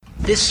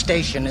This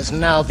station is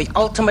now the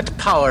ultimate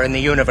power in the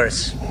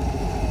universe.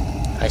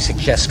 I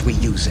suggest we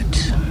use it.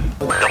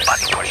 The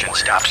button pushing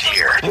stops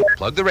here.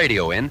 Plug the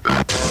radio in.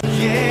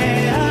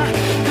 Yeah,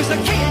 'cause I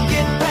can't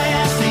get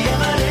past the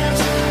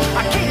evidence.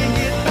 I can't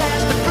get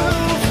past the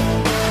proof.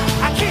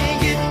 I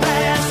can't get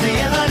past the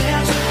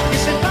evidence.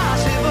 It's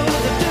impossible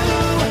to do.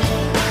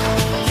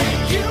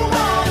 You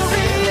want a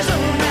reason,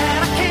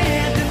 man, I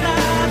can't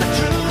deny the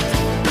truth.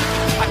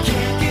 I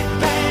can't get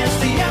past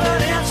the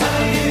evidence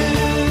of you.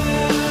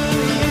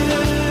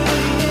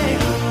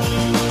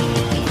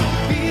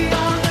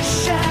 Beyond the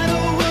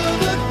shadow of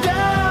the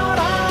doubt,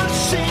 I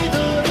see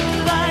the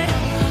light.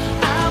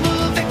 I'm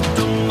a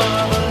victim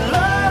of a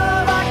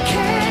love I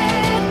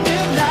can't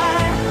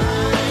deny.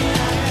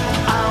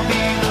 I'll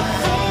be the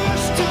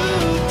first to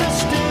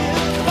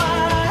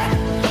testify,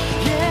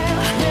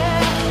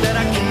 that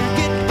I can't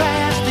get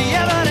past the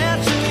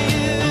evidence of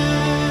you.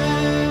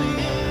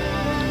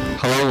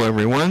 Hello,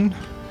 everyone.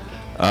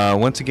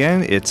 Once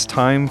again, it's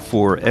time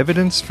for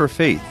Evidence for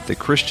Faith, the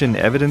Christian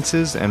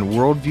Evidences and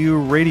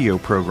Worldview radio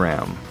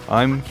program.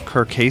 I'm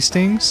Kirk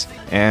Hastings,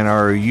 and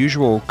our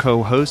usual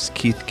co-host,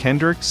 Keith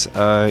Kendricks,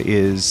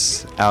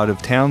 is out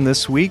of town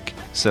this week.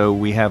 So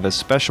we have a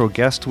special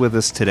guest with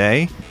us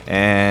today,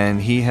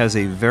 and he has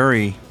a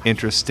very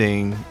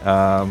interesting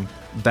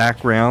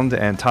background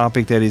and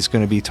topic that he's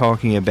going to be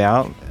talking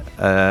about.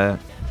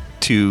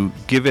 To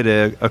give it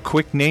a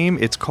quick name,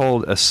 it's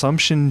called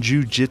Assumption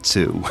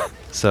Jiu-Jitsu.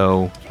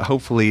 So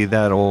hopefully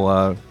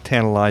that'll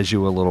tantalize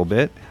you a little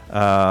bit.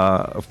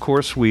 Of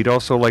course, we'd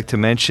also like to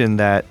mention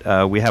that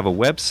we have a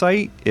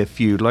website. If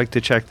you'd like to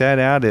check that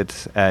out,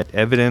 it's at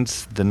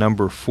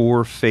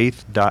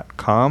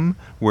evidence4faith.com,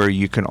 where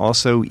you can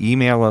also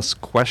email us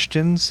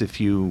questions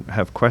if you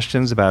have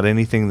questions about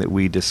anything that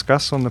we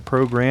discuss on the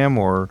program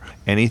or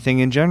anything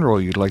in general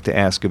you'd like to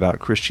ask about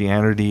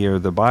Christianity or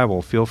the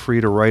Bible. Feel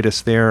free to write us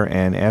there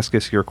and ask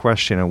us your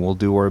question, and we'll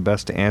do our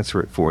best to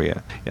answer it for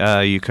you.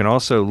 You can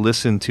also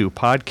listen to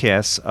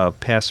podcasts of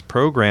past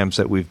programs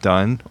that we've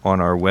done on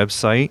our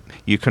website.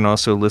 You can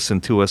also listen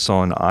to us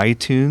on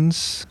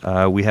iTunes.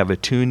 We have a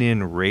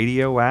TuneIn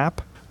radio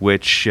app,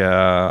 which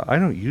I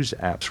don't use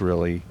apps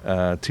really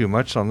too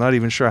much, so I'm not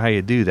even sure how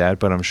you do that,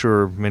 but I'm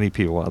sure many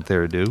people out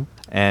there do.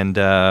 And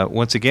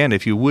once again,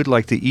 if you would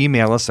like to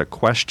email us a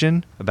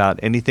question about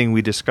anything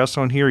we discuss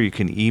on here, you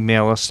can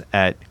email us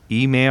at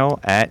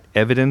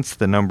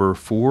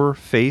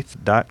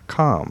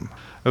email@evidence4faith.com.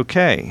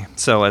 Okay,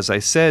 so as I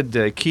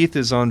said, Keith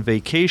is on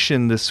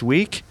vacation this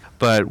week,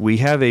 but we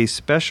have a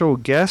special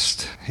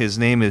guest. His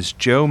name is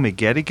Joe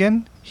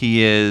McGettigan.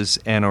 He is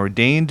an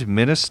ordained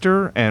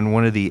minister and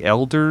one of the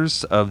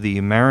elders of the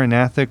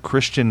Maranatha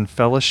Christian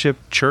Fellowship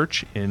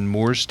Church in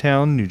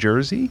Moorestown, New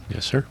Jersey.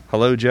 Yes, sir.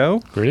 Hello,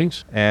 Joe.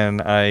 Greetings.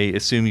 And I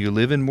assume you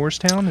live in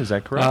Moorestown, is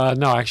that correct?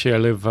 No, actually, I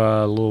live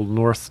a little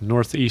northwest of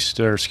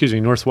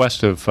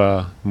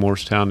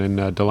Moorestown in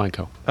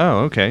Delanco. Oh,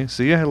 okay.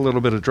 So you had a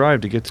little bit of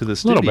drive to get to the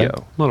studio.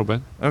 A little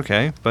bit.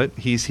 Okay, but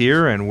he's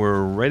here and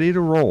we're ready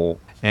to roll.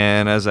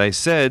 And as I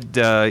said,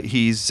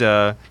 he's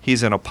an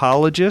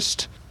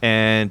apologist.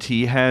 And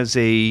he has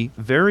a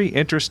very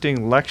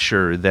interesting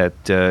lecture that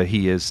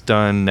he has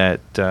done at,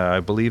 I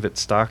believe, at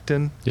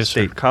Stockton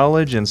State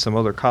College and some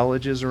other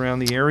colleges around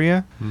the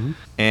area. Mm-hmm.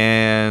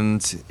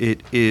 And it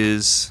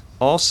is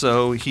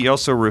also, he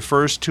also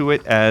refers to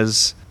it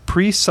as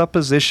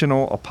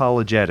presuppositional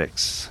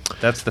apologetics.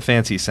 That's the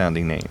fancy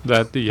sounding name.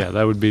 That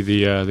would be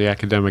the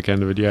academic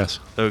end of it, yes.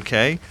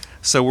 Okay.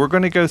 So we're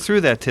going to go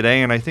through that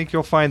today, and I think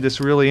you'll find this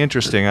really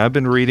interesting. I've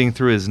been reading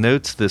through his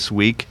notes this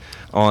week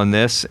on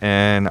this,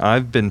 and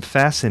I've been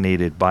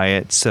fascinated by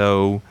it.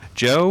 So,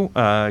 Joe,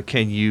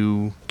 can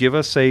you give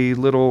us a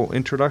little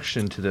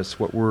introduction to this,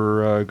 what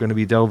we're going to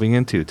be delving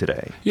into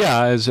today?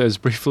 Yeah, as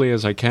briefly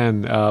as I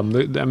can.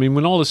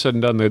 When all is said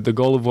and done, the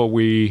goal of what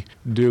we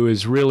do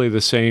is really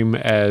the same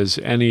as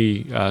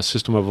any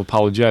system of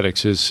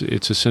apologetics.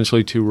 It's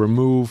essentially to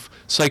remove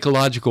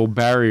psychological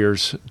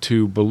barriers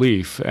to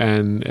belief,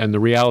 and the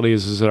reality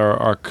is that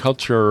our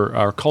culture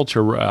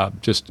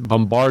just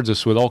bombards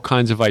us with all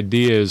kinds of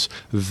ideas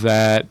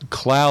that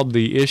cloud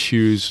the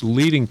issues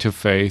leading to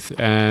faith,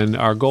 and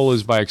our goal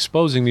is, by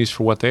exposing these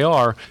for what they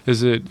are, is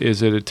that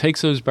it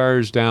takes those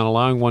barriers down,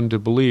 allowing one to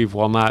believe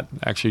while not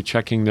actually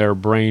checking their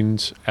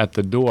brains at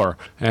the door.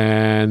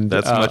 And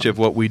that's much of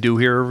what we do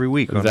here every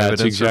week on That's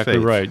Evidence for exactly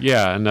Faith. right.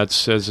 Yeah, and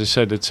that's, as I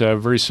said, it's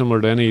very similar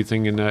to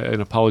anything in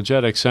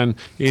apologetics. And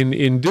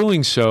in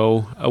doing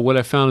so, what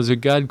I found is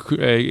that God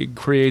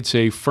creates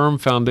a firm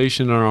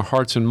foundation in our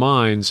hearts and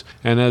minds,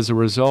 and as a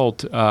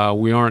result,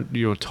 we aren't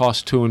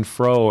tossed to and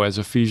fro, as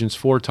Ephesians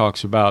 4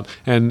 talks about.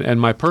 And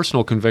my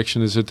personal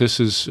conviction is that this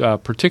is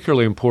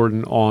particularly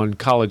important on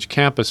college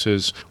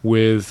campuses,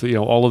 with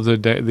all of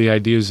the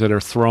ideas that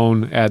are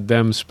thrown at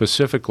them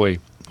specifically.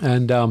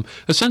 And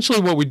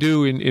essentially what we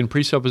do in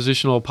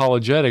presuppositional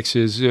apologetics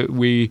is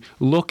we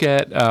look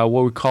at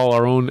what we call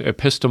our own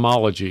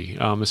epistemology.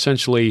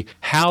 Essentially,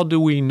 how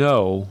do we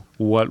know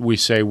what we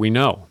say we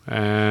know.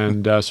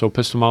 And so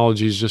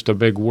epistemology is just a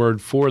big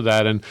word for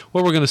that. And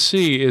what we're going to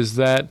see is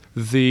that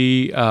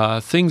the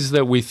things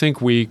that we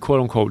think we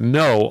quote-unquote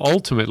know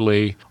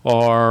ultimately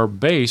are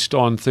based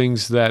on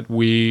things that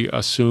we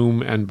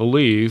assume and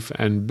believe.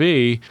 And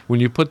B, when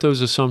you put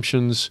those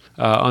assumptions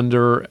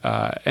under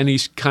any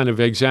kind of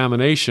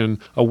examination,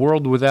 a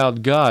world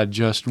without God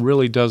just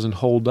really doesn't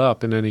hold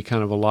up in any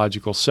kind of a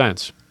logical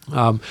sense.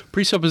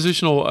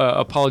 Presuppositional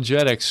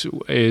apologetics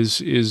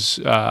is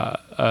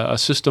a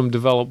system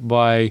developed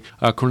by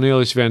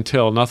Cornelius Van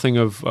Til. Nothing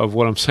of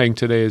what I'm saying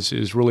today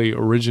is really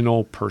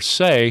original per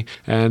se,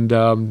 and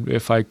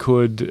if I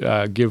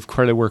could give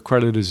credit where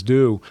credit is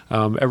due,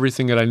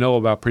 everything that I know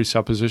about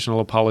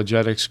presuppositional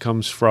apologetics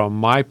comes from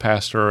my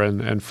pastor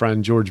and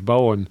friend George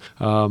Bowen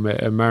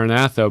at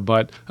Maranatha,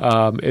 but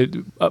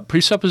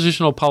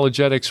presuppositional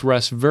apologetics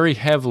rests very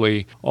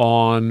heavily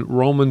on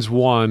Romans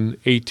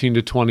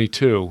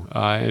 1:18-22.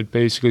 It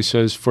basically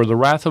says, "For the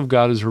wrath of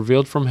God is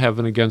revealed from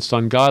heaven against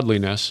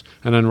ungodliness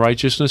and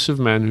unrighteousness of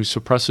men who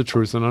suppress the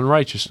truth in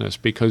unrighteousness,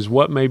 because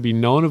what may be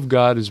known of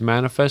God is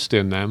manifest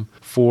in them,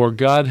 for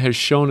God has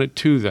shown it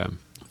to them.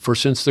 For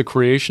since the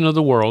creation of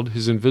the world,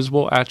 his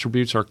invisible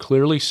attributes are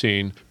clearly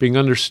seen, being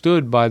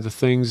understood by the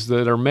things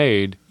that are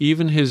made,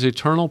 even his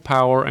eternal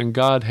power and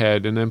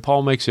Godhead." And then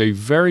Paul makes a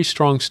very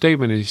strong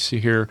statement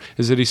here,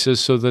 is that he says,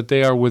 "so that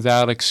they are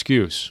without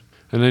excuse."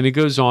 And then he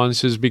goes on and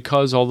says,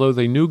 "Because although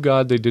they knew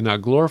God, they did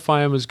not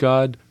glorify him as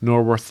God,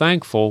 nor were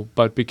thankful,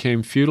 but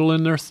became futile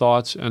in their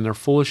thoughts, and their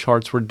foolish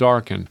hearts were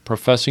darkened.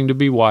 Professing to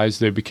be wise,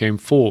 they became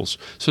fools."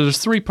 So there's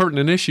three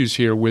pertinent issues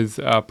here with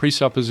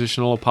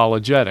presuppositional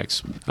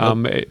apologetics.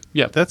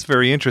 That's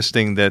very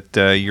interesting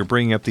that you're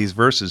bringing up these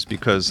verses,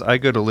 because I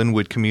go to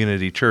Linwood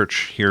Community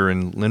Church here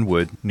in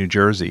Linwood, New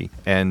Jersey,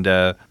 and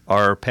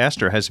our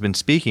pastor has been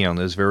speaking on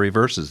those very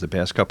verses the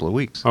past couple of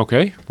weeks.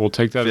 Okay, we'll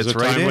take that as a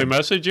Fits right timely in.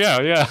 message.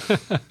 Yeah.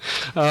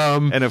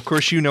 And of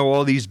course, you know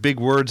all these big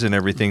words and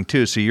everything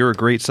too, so you're a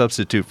great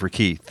substitute for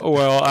Keith.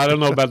 Well, I don't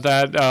know about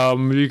that.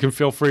 You can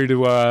feel free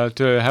to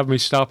have me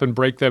stop and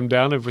break them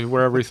down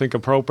wherever you think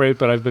appropriate,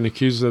 but I've been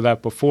accused of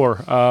that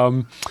before.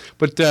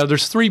 But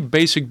there's three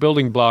basic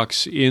building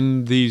blocks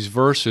in these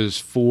verses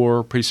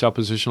for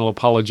presuppositional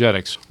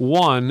apologetics.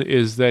 One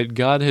is that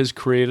God has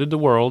created the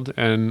world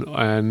and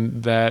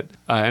that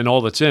and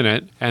all that's in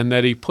it, and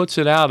that he puts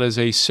it out as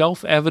a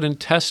self-evident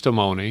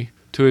testimony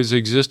to his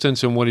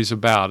existence and what he's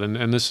about.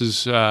 And this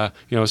is,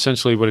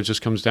 essentially what it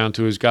just comes down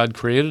to is God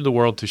created the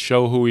world to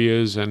show who he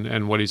is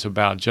and what he's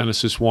about.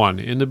 Genesis 1,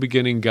 in the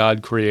beginning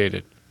God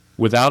created.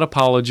 Without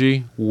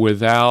apology,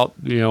 without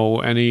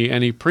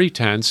any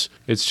pretense,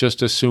 it's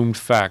just assumed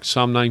fact.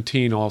 Psalm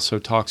 19 also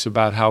talks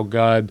about how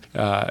God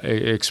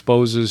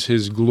exposes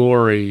his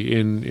glory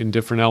in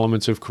different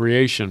elements of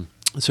creation.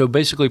 So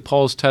basically,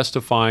 Paul's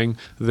testifying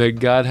that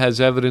God has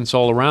evidence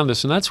all around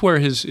us, and that's where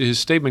his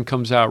statement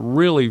comes out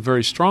really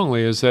very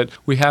strongly, is that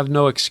we have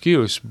no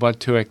excuse but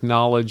to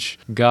acknowledge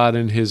God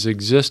and his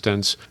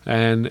existence.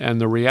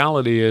 And the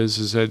reality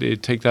is that,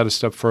 take that a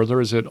step further,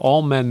 is that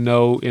all men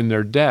know in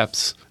their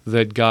depths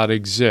that God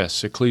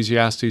exists.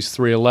 Ecclesiastes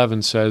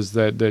 3:11 says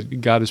that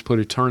God has put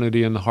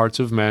eternity in the hearts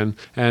of men,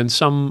 and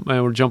some,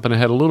 and we're jumping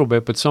ahead a little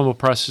bit, but some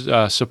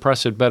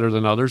suppress it better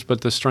than others,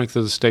 but the strength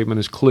of the statement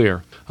is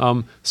clear.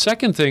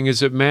 Second thing is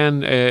that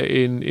man,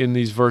 in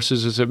these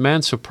verses, is that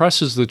man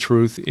suppresses the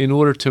truth in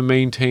order to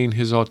maintain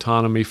his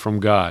autonomy from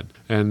God.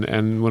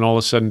 And when all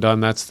is said and done,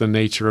 that's the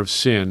nature of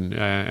sin,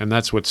 and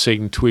that's what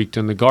Satan tweaked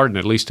in the garden,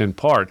 at least in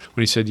part,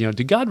 when he said,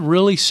 did God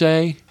really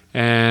say?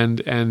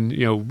 And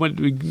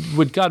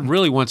what God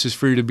really wants is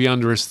for you to be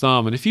under his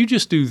thumb. And if you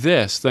just do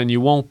this, then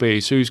you won't be.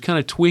 So he's kind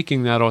of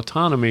tweaking that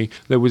autonomy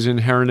that was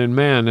inherent in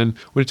man. And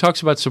when he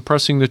talks about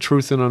suppressing the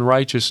truth in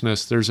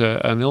unrighteousness, there's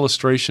an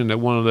illustration that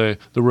one of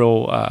the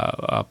real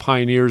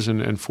pioneers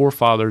and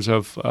forefathers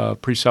of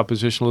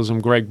presuppositionalism,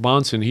 Greg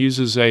Bahnsen, he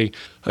uses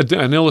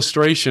an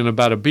illustration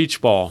about a beach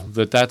ball,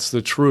 that's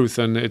the truth.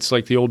 And it's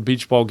like the old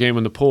beach ball game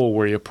in the pool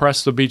where you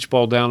press the beach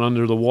ball down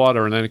under the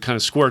water and then it kind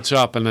of squirts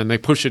up and then they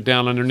push it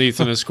down underneath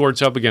and it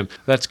squirts up again.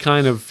 That's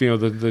kind of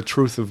the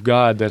truth of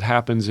God that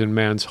happens in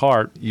man's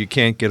heart. You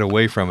can't get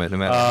away from it no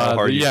matter how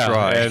hard you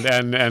try.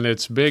 And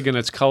it's big and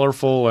it's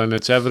colorful and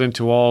it's evident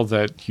to all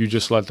that you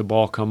just let the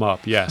ball come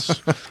up.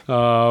 Yes.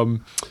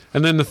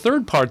 And then the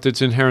third part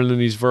that's inherent in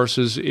these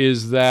verses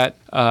is that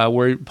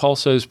where Paul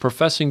says,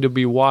 professing to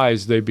be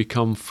wise, they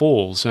become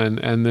fools.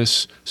 And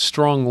this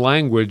strong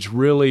language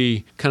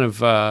really kind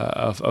of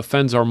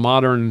offends our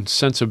modern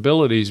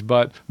sensibilities.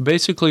 But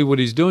basically what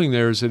he's doing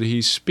there is that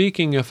he's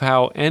speaking of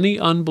how any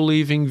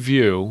unbelieving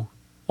view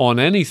on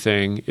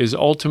anything is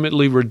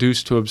ultimately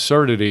reduced to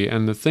absurdity,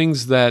 and the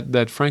things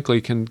that frankly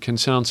can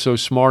sound so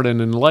smart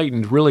and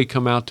enlightened really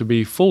come out to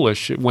be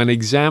foolish when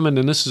examined,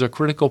 and this is a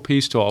critical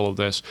piece to all of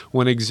this,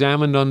 when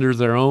examined under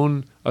their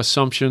own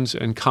assumptions,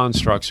 and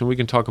constructs. And we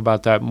can talk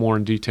about that more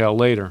in detail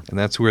later. And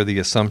that's where the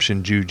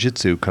assumption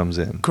jujitsu comes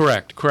in.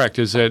 Correct.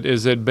 Is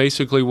that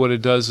basically what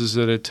it does is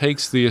that it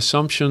takes the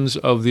assumptions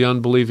of the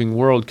unbelieving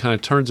world, kind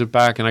of turns it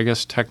back, and I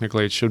guess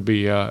technically it should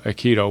be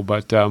Aikido,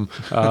 but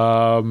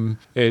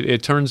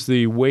it turns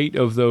the weight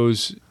of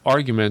those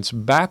arguments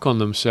back on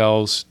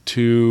themselves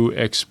to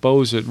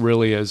expose it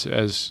really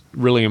as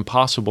really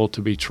impossible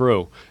to be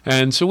true.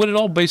 And so what it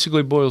all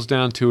basically boils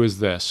down to is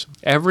this.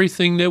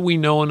 Everything that we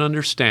know and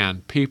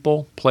understand,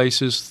 people,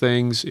 places,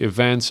 things,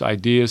 events,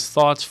 ideas,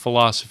 thoughts,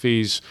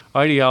 philosophies,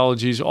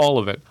 ideologies, all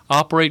of it,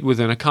 operate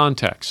within a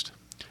context.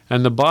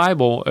 And the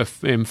Bible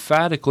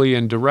emphatically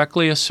and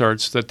directly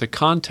asserts that the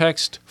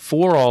context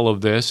for all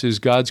of this is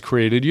God's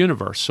created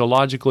universe. So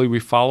logically, we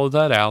follow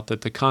that out,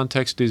 that the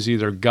context is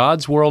either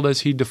God's world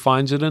as he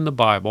defines it in the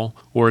Bible,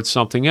 or it's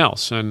something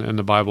else. And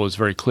the Bible is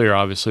very clear,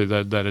 obviously,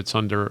 that it's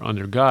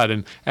under God.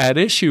 And at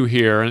issue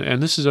here,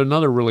 and this is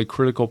another really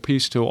critical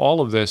piece to all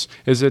of this,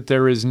 is that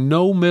there is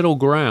no middle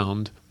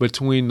ground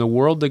between the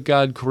world that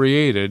God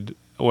created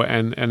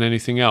and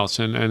anything else.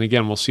 And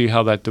again, we'll see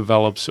how that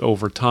develops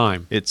over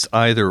time. It's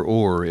either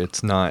or.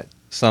 It's not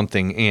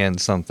something and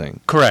something.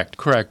 Correct.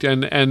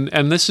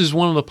 And this is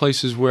one of the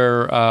places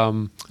where,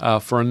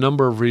 for a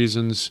number of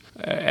reasons,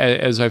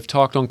 as I've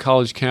talked on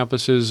college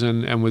campuses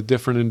and with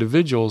different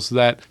individuals,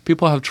 that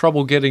people have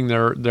trouble getting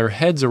their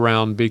heads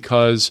around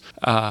because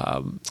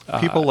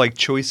people like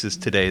choices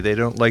today. They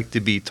don't like to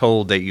be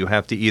told that you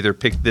have to either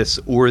pick this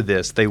or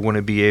this. They want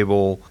to be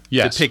able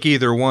to pick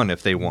either one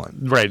if they want.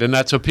 Right, and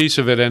that's a piece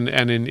of it. And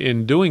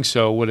in doing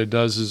so, what it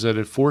does is that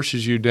it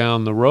forces you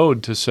down the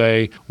road to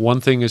say one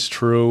thing is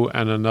true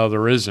and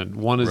another isn't.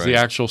 One is the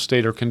actual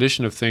state or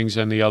condition of things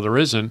and the other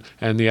isn't.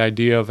 And the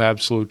idea of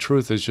absolute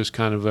truth is just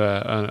kind of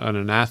an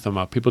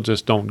anathema. People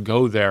just don't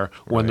go there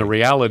when the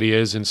reality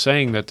is, in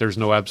saying that there's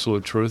no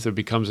absolute truth, it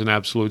becomes an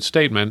absolute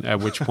statement, at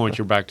which point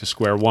you're back to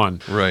square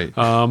one. Right.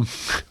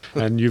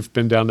 And you've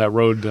been down that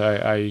road,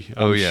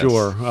 I'm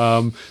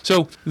sure.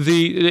 So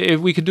if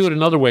we could do it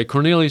another way,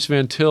 Cornelius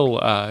Van Til,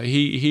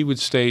 he would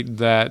state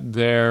that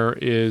there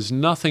is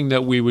nothing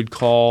that we would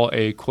call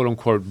a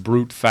quote-unquote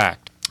brute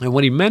fact. And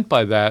what he meant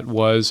by that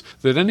was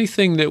that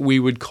anything that we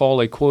would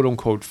call a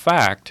quote-unquote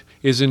fact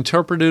is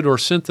interpreted or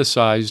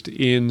synthesized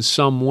in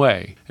some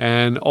way.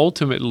 And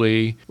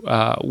ultimately,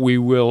 we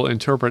will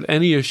interpret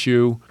any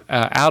issue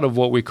out of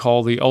what we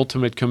call the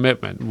ultimate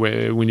commitment,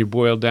 where when you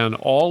boil down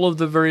all of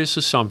the various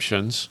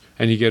assumptions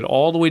and you get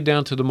all the way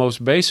down to the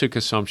most basic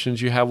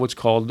assumptions, you have what's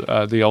called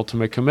the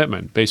ultimate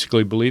commitment,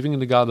 basically believing in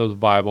the God of the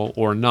Bible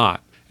or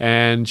not.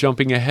 And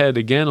jumping ahead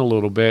again a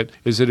little bit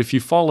is that if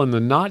you fall in the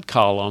not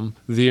column,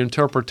 the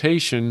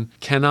interpretation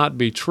cannot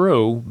be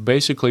true,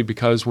 basically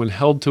because when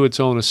held to its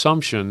own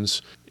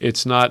assumptions,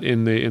 it's not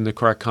in the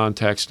correct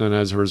context, and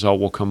as a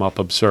result will come up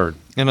absurd.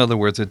 In other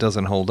words, it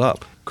doesn't hold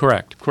up.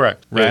 Correct.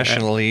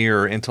 Rationally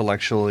or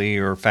intellectually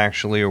or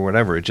factually or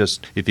whatever. It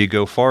just, if you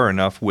go far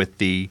enough with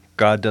the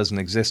God doesn't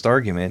exist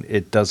argument,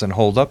 it doesn't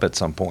hold up at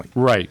some point.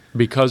 Right,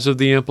 because of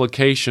the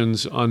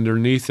implications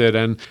underneath it.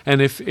 And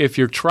if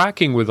you're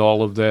tracking with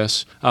all of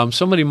this,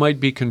 somebody might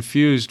be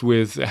confused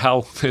with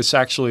how this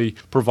actually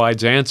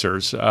provides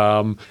answers.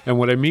 And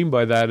what I mean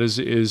by that is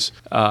in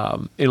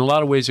a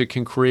lot of ways it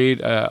can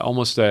create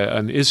almost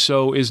an is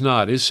so, is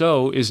not,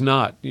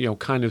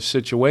 kind of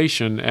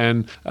situation.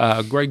 And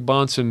Greg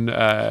Bahnsen,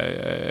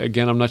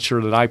 again, I'm not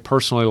sure that I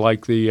personally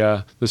like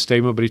the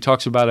statement, but he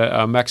talks about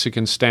a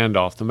Mexican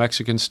standoff. The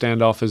Mexican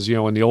standoff is,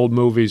 in the old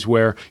movies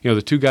where,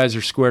 the two guys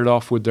are squared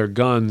off with their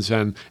guns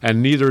and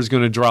neither is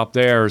going to drop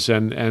theirs.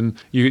 And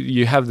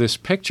you have this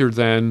picture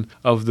then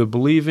of the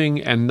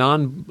believing and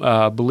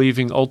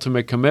non-believing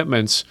ultimate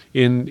commitments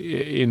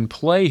in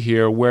play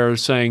here, where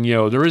saying,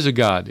 there is a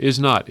God, is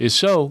not, is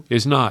so,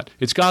 is not.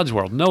 It's God's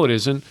world. No, it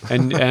isn't.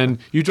 And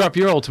you drop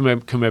your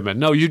ultimate commitment.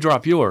 No, you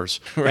drop yours.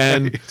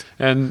 Right.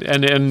 And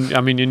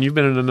I mean, and you've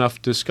been in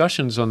enough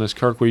discussions on this,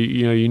 Kirk, where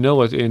you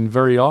know it, and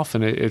very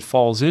often it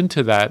falls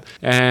into that,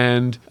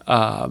 and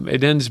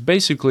it ends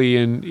basically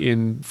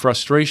in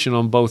frustration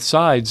on both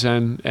sides,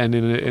 and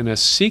in a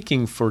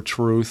seeking for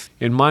truth.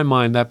 In my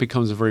mind, that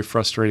becomes a very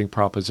frustrating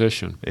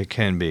proposition. It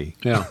can be.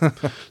 Yeah.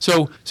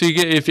 So you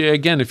get,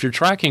 if you're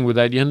tracking with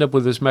that, you end up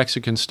with this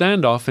Mexican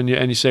standoff, and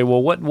you say,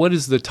 well, what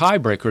is the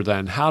tiebreaker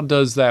then? How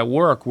does that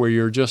work where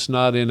you're just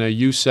not in a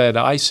you said,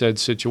 I said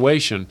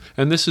situation?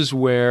 And this is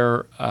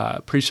where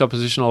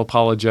presuppositional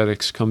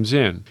apologetics comes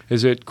in.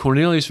 Is that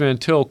Cornelius Van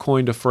Til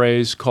coined a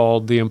phrase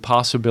called the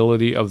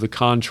impossibility of the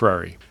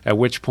contrary. At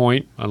which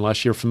point,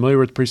 unless you're familiar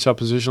with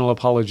presuppositional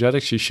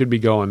apologetics, you should be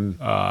going,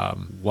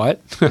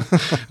 what?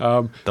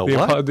 The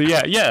what?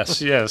 Yes.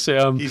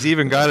 He's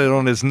even got it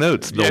on his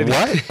notes. The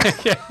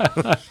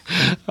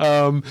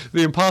what?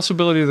 The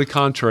impossibility of the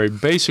contrary,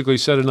 basically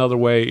said another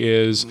way,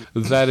 is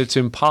that it's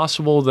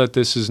impossible that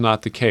this is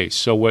not the case.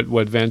 So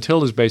what Van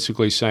Til is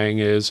basically saying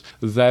is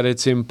that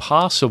it's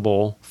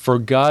impossible for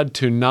God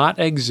to not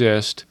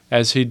exist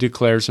as he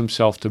declares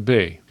himself to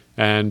be.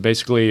 And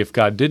basically, if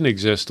God didn't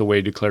exist the way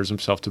he declares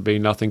himself to be,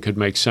 nothing could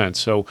make sense.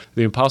 So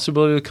the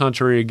impossibility of the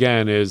contrary,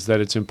 again, is that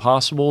it's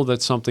impossible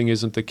that something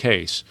isn't the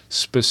case.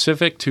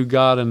 Specific to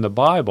God in the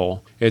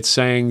Bible, it's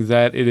saying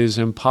that it is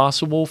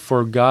impossible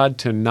for God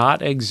to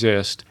not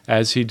exist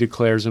as he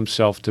declares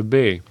himself to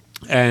be.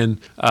 And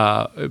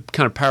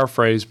kind of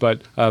paraphrase,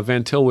 but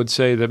Van Til would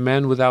say that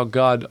man without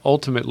God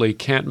ultimately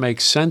can't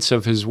make sense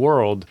of his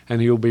world,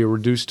 and he will be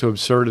reduced to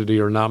absurdity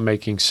or not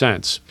making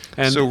sense.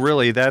 And so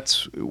really,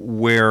 that's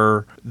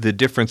where the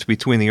difference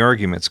between the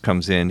arguments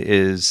comes in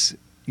is,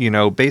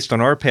 based on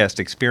our past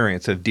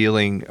experience of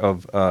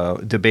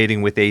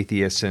debating with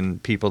atheists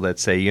and people that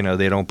say,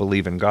 they don't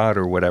believe in God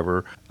or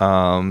whatever,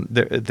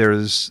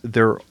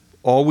 they're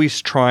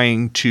always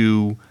trying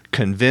to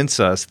convince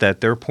us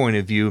that their point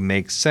of view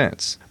makes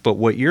sense. But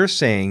what you're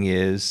saying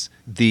is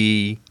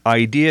the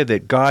idea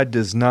that God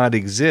does not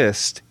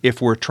exist,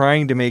 if we're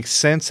trying to make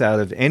sense out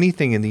of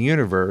anything in the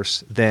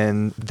universe,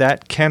 then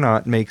that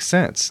cannot make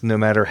sense, no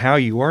matter how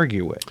you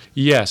argue it.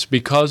 Yes,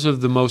 because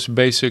of the most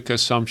basic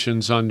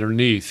assumptions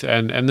underneath.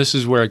 And this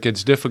is where it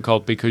gets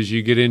difficult, because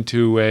you get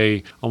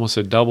into almost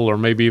a double or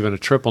maybe even a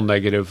triple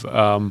negative.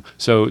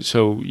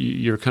 So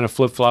you're kind of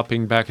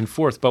flip-flopping back and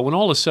forth. But when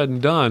all is said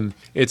and done,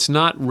 it's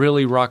not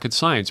really rocket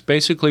science.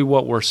 Basically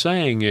what we're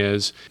saying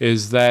is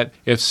that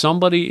if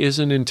somebody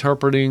isn't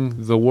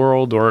interpreting the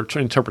world or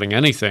interpreting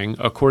anything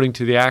according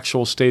to the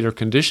actual state or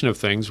condition of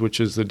things,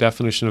 which is the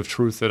definition of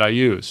truth that I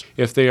use,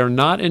 if they are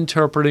not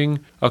interpreting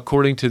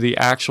according to the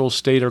actual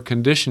state or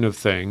condition of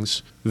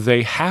things,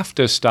 they have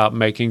to stop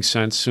making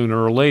sense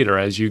sooner or later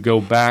as you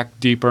go back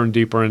deeper and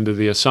deeper into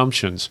the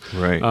assumptions.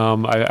 Right.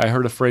 I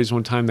heard a phrase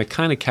one time that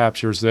kind of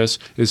captures this,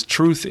 is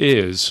truth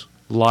is,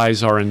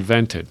 lies are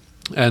invented.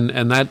 And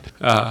that,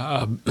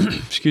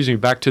 excuse me,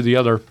 back to the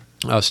other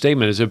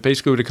statement, is that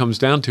basically what it comes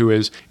down to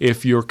is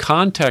if your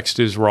context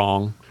is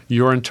wrong,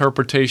 your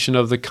interpretation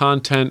of the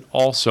content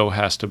also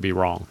has to be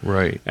wrong.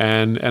 Right.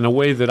 And a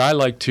way that I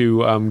like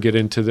to get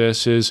into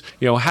this is,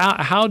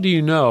 how do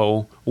you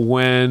know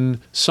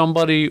when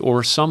somebody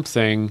or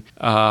something,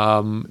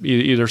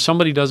 either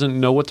somebody doesn't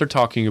know what they're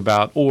talking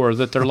about or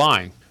that they're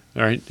lying?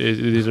 All right,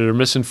 either they're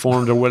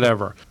misinformed or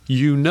whatever.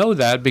 You know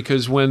that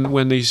because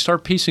when they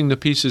start piecing the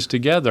pieces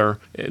together,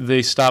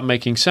 they stop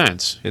making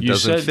sense. It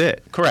doesn't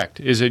fit.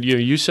 Correct. Is it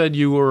you said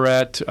you were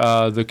at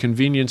the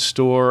convenience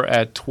store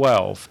at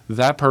 12.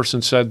 That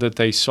person said that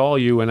they saw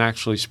you and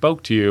actually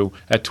spoke to you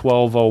at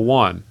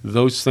 12:01.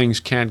 Those things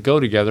can't go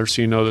together,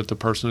 so you know that the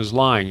person is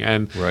lying.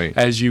 And right.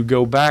 As you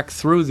go back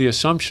through the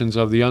assumptions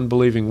of the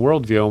unbelieving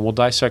worldview, and we'll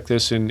dissect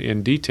this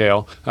in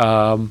detail,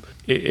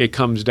 it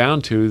comes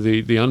down to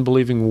the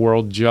unbelieving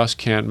world just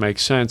can't make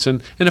sense.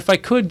 And if I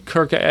could,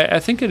 Kirk, I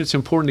think that it's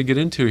important to get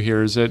into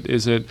here is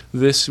that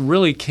this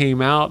really came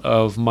out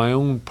of my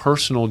own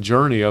personal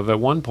journey of, at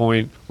one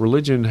point,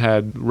 religion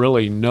had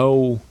really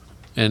no...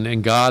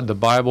 And God, the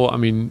Bible,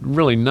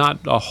 really not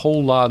a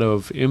whole lot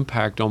of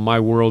impact on my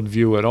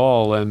worldview at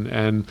all,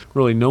 and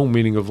really no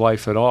meaning of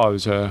life at all. I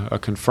was a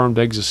confirmed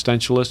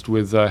existentialist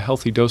with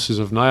healthy doses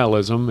of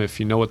nihilism. If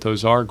you know what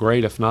those are,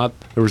 great. If not,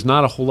 there was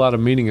not a whole lot of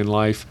meaning in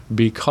life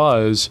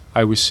because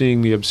I was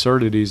seeing the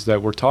absurdities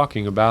that we're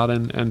talking about,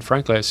 and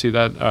frankly, I see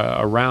that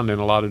around in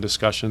a lot of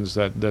discussions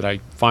that I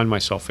find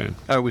myself in.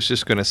 I was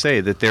just going to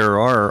say that there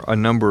are a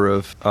number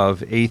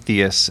of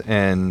atheists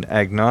and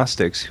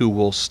agnostics who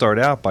will start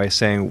out by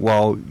saying,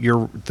 well,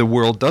 the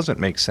world doesn't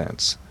make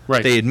sense.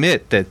 Right. They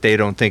admit that they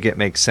don't think it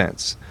makes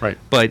sense. Right.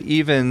 But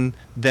even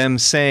them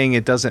saying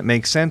it doesn't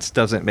make sense,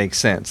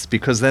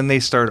 because then they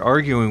start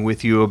arguing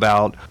with you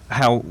about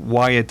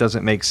why it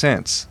doesn't make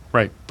sense.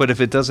 Right. But if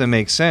it doesn't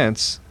make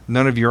sense,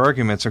 none of your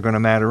arguments are going to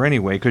matter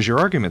anyway, because your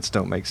arguments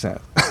don't make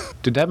sense.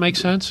 Did that make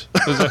sense?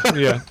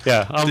 Yeah.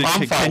 I'm following.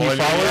 Can you follow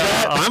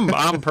that?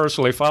 I'm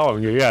personally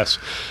following you. Yes.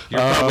 You're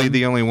probably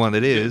the only one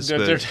that is.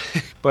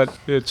 But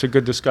it's a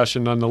good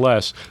discussion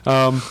nonetheless.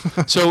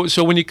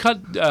 So when you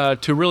cut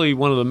to really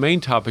one of the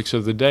main topics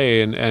of the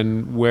day,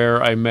 and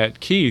where I met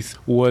Keith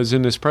was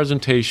in this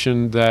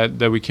presentation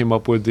that we came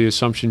up with, the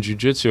Assumption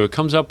Jiu-Jitsu. It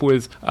comes up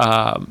with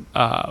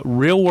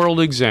real-world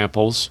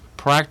examples,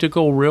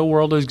 practical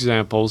real-world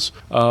examples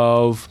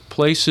of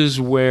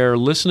places where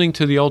listening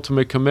to the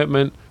ultimate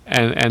commitment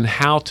and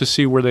how to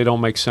see where they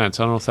don't make sense.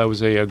 I don't know if that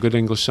was a good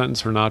English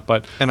sentence or not,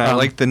 but... And I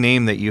like the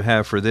name that you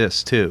have for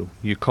this, too.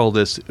 You call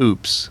this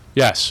OOPS.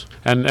 Yes,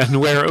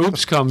 and where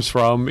OOPS comes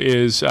from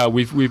is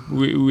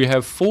we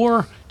have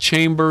 4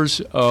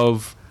 chambers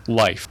of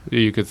life.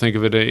 You could think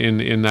of it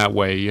in that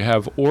way. You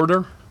have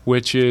order,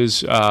 which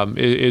is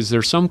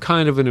there some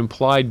kind of an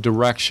implied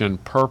direction,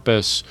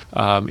 purpose,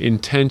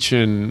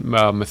 intention,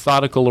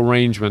 methodical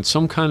arrangement,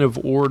 some kind of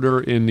order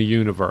in the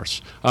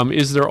universe?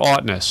 Is there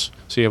oughtness?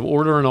 So you have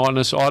order and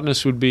oughtness.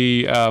 Oughtness would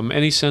be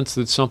any sense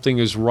that something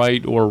is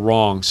right or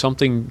wrong.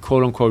 Something,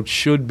 quote unquote,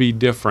 should be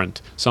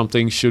different.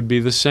 Something should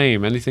be the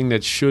same. Anything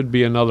that should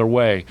be another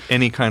way.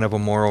 Any kind of a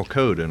moral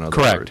code, in other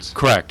words.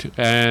 Correct.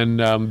 And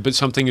but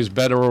something is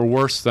better or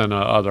worse than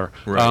other.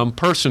 Right.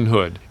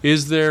 Personhood.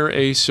 Is there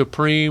a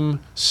supreme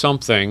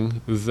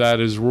something that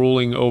is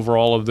ruling over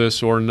all of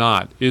this or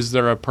not? Is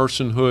there a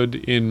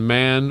personhood in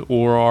man,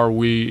 or are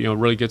we,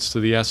 really gets to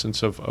the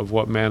essence of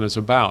what man is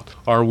about?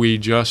 Are we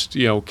just,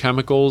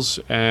 chemicals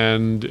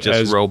and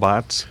Just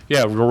robots.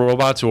 Yeah,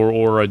 robots,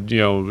 or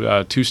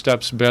two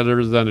steps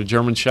better than a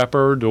German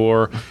Shepherd,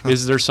 or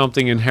is there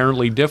something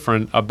inherently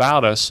different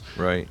about us?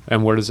 Right.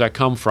 And where does that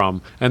come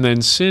from? And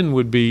then sin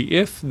would be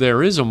if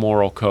there is a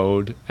moral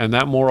code and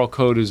that moral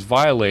code is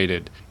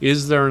violated,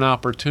 is there an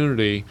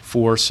opportunity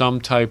for some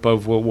type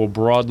of what we'll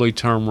broadly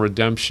term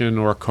redemption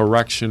or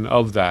correction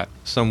of that?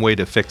 Some way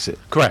to fix it.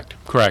 Correct.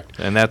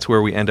 And that's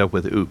where we end up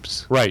with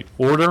oops. Right.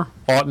 Order,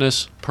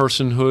 oughtness,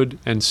 personhood,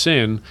 and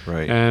sin.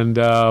 Right.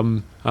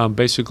 And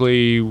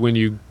basically, when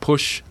you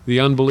push the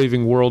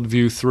unbelieving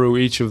worldview through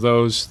each of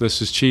those, this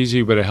is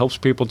cheesy, but it helps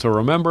people to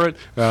remember it.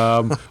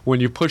 When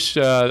you push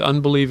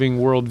unbelieving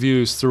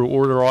worldviews through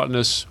order,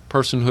 oughtness,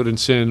 personhood, and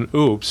sin,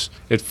 oops,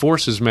 it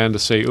forces man to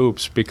say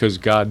oops because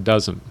God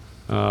doesn't.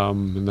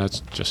 And that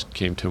just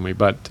came to me.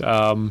 But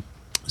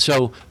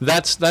so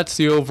that's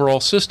the overall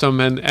system.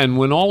 And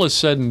when all is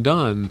said and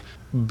done,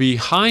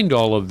 behind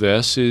all of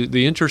this,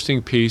 the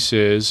interesting piece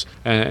is,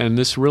 and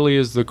this really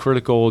is the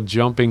critical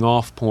jumping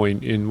off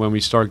point in when we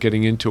start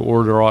getting into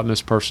order,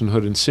 oughtness,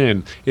 personhood, and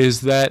sin,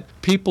 is that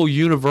people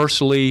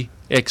universally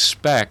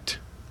expect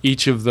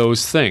each of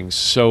those things.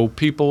 So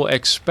people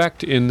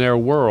expect in their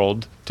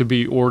world to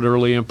be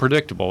orderly and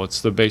predictable. It's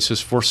the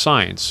basis for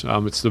science.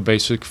 It's the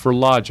basis for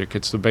logic.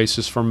 It's the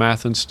basis for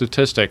math and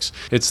statistics.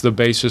 It's the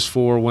basis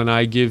for when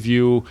I give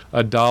you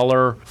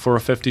 $1 for a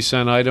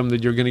 50-cent item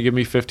that you're going to give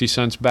me 50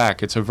 cents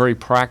back. It's a very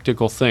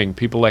practical thing.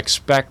 People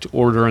expect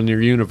order in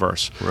their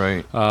universe.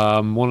 Right.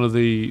 One of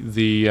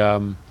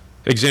the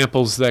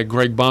examples that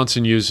Greg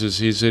Bonson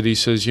uses is that he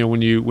says,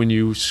 when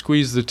you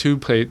squeeze the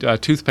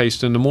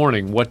toothpaste in the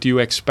morning, what do you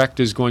expect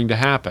is going to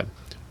happen?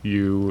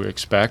 You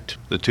expect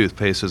The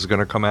toothpaste is going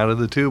to come out of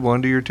the tube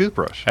onto your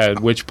toothbrush. at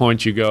which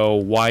point you go,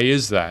 why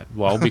is that?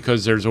 Well,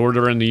 because there's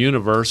order in the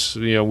universe.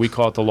 We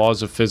call it the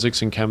laws of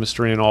physics and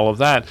chemistry and all of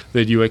that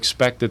you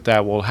expect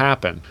that will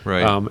happen.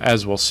 Right.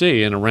 As we'll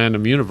see, in a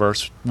random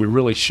universe, we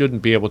really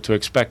shouldn't be able to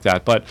expect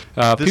that. But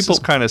This people is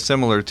kind of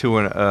similar to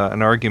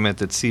an argument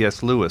that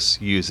C.S.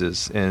 Lewis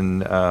uses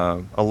in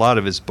a lot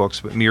of his books,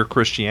 but Mere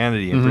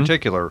Christianity in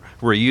particular,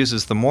 where he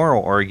uses the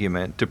moral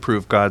argument to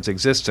prove God's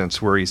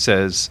existence, where he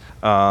says,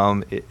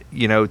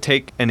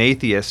 take an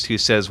atheist who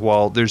says,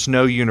 well, there's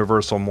no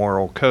universal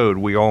moral code.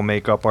 We all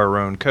make up our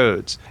own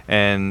codes.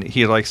 And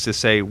he likes to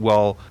say,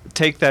 well,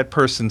 take that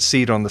person's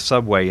seat on the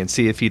subway and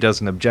see if he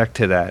doesn't object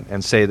to that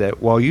and say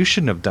that, well, you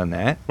shouldn't have done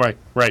that. Right.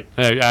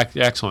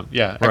 Excellent.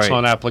 Yeah,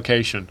 excellent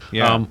application.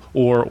 Yeah.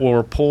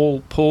 Or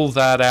pull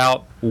that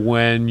out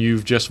when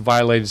you've just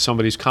violated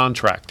somebody's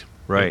contract.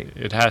 Right.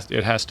 It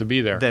has to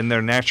be there. Then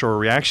their natural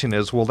reaction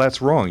is, well, that's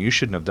wrong. You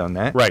shouldn't have done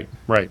that. Right.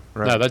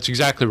 No, that's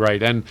exactly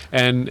right. And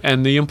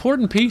the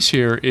important piece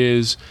here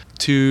is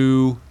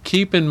to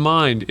keep in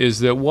mind is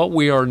that what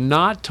we are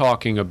not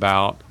talking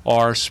about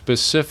are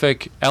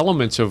specific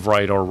elements of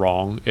right or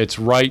wrong. It's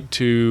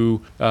right or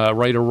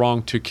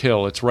wrong to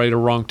kill. It's right or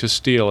wrong to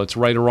steal. It's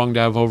right or wrong to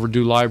have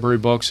overdue library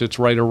books. It's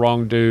right or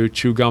wrong to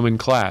chew gum in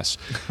class.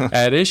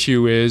 At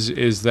issue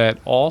is that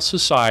all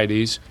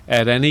societies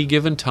at any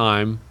given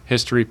time,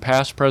 history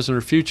past, present,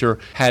 or future,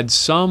 had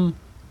some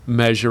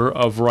measure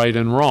of right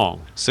and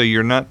wrong. So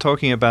you're not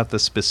talking about the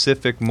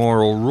specific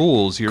moral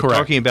rules. You're Correct.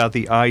 talking about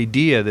the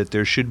idea that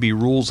there should be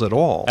rules at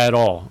all. At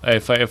all.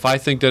 If I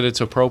think that it's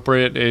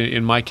appropriate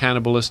in my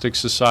cannibalistic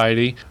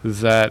society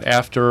that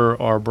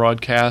after our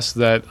broadcast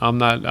that I'm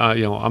not,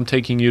 I'm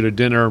taking you to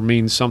dinner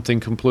means something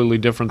completely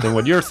different than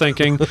what you're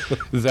thinking,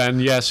 then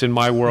yes, in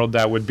my world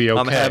that would be okay.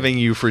 I'm having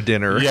you for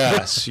dinner.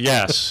 Yes.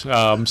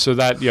 So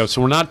that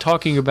so we're not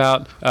talking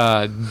about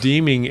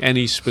deeming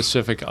any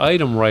specific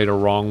item right or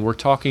wrong. We're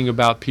talking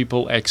about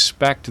people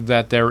expect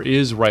that there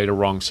is right or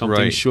wrong, something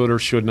Right. should or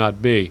should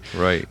not be.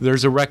 Right.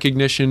 There's a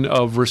recognition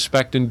of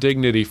respect and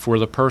dignity for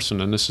the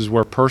person, and this is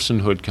where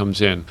personhood comes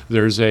in.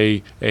 There's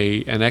an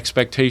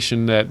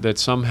expectation that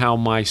somehow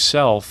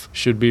myself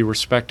should be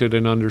respected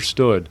and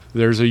understood.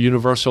 There's a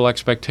universal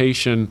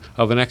expectation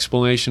of an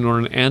explanation or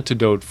an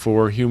antidote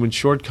for human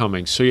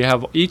shortcomings. So you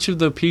have each of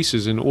the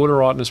pieces in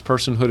order, oughtness,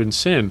 personhood, and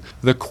sin.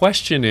 The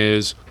question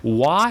is,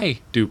 why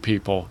do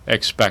people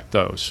expect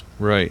those?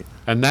 Right.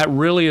 And that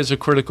really is a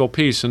critical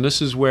piece, and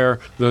this is where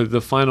the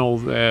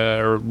final,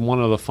 or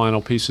one of the final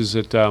pieces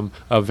that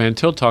Van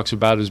Til talks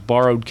about is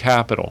borrowed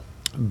capital.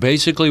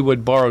 Basically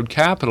what borrowed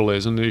capital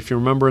is, and if you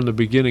remember in the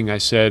beginning I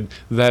said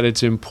that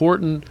it's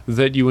important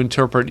that you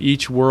interpret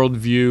each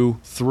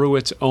worldview through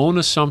its own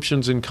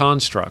assumptions and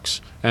constructs,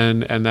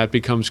 and that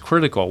becomes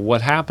critical.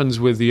 What happens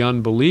with the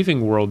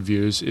unbelieving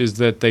worldviews is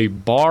that they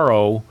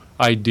borrow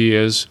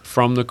ideas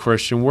from the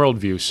Christian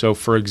worldview. So,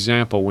 for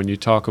example, when you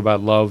talk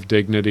about love,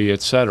 dignity,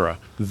 etc.,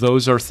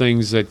 those are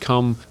things that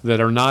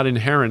are not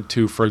inherent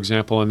to, for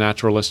example, a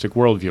naturalistic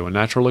worldview. A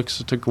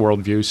naturalistic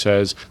worldview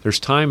says there's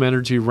time,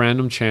 energy,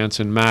 random chance,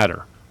 and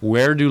matter.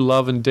 Where do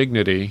love and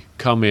dignity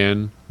come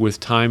in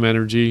with time,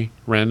 energy,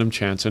 random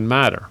chance, and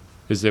matter?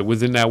 is that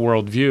within that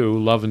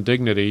worldview, love and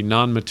dignity,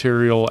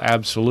 non-material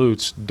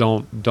absolutes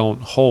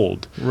don't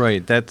hold.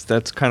 Right.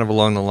 That's kind of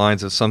along the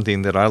lines of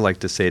something that I like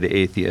to say to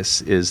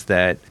atheists, is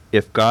that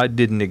if God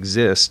didn't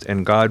exist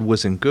and God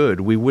wasn't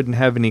good, we wouldn't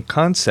have any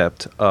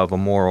concept of a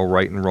moral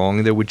right and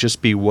wrong. There would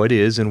just be what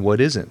is and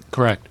what isn't.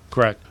 Correct.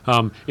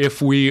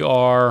 If we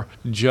are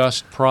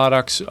just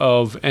products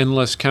of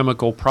endless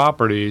chemical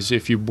properties,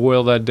 if you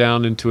boil that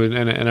down into it,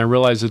 and I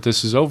realize that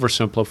this is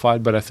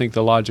oversimplified, but I think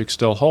the logic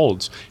still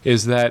holds,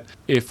 is that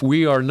if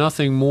we are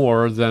nothing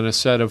more than a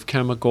set of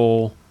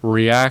chemical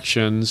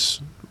reactions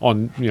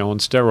on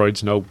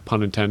steroids, no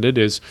pun intended,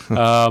 is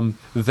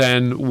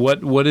then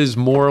what is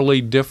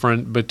morally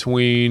different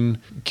between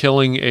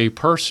killing a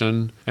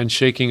person and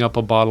shaking up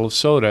a bottle of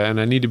soda? And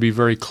I need to be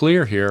very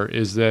clear here,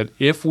 is that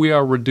if we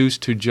are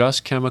reduced to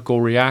just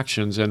chemical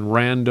reactions and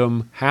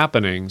random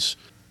happenings,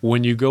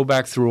 when you go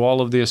back through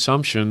all of the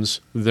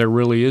assumptions, there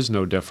really is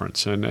no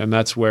difference. And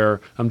that's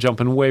where I'm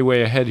jumping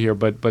way ahead here,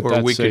 but or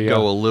that's we could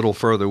go a little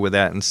further with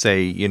that and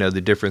say,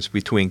 the difference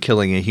between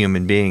killing a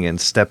human being and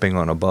stepping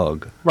on a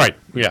bug. Right,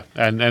 yeah.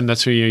 And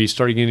that's where you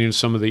start getting into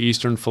some of the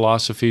Eastern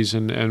philosophies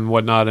and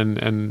whatnot,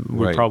 and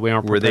we Right. probably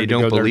aren't where prepared they to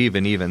don't go there. believe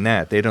in even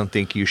that. They don't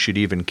think you should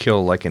even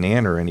kill like an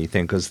ant or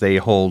anything because they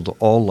hold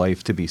all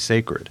life to be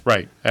sacred.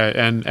 Right,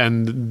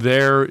 and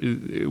there,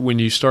 when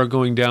you start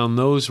going down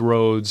those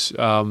roads,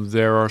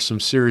 there are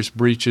some serious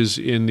breaches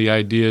in the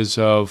ideas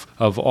of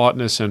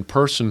oughtness and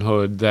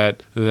personhood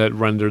that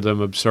render them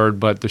absurd.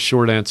 But the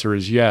short answer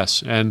is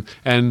yes. And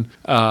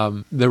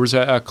there was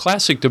a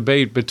classic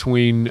debate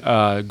between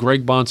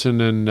Greg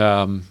Bahnsen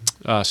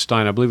and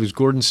Stein, I believe it was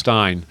Gordon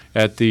Stein,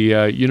 at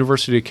the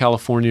University of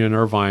California in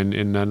Irvine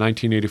in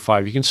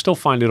 1985. You can still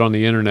find it on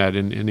the internet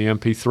in the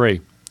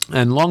MP3.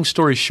 And long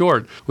story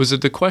short was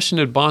that the question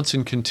that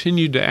Bahnsen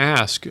continued to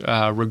ask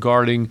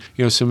regarding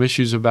some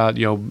issues about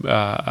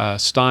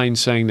Stein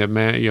saying that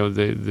man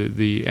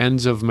the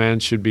ends of man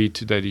should be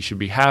that he should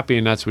be happy,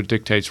 and that's what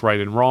dictates right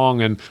and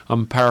wrong. And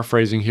I'm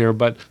paraphrasing here,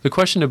 but the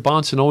question that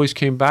Bahnsen always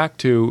came back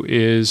to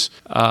is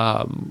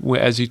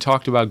as he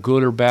talked about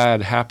good or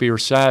bad, happy or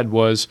sad,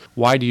 was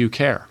why do you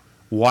care?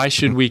 Why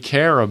should we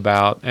care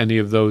about any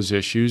of those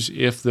issues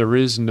if there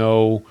is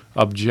no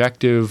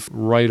objective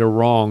right or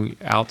wrong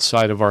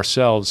outside of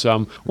ourselves?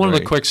 One of the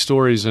Right. quick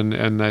stories,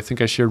 and I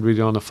think I shared with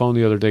you on the phone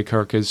the other day,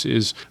 Kirk,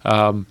 is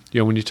when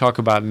you talk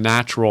about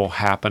natural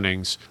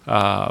happenings,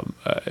 God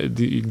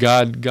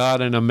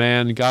and a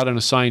man, God and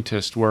a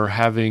scientist were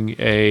having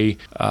a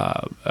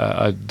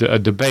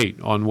debate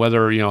on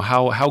whether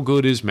how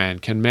good is man?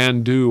 Can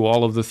man do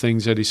all of the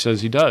things that he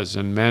says he does?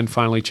 And man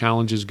finally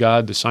challenges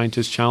God. The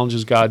scientist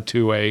challenges God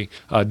to a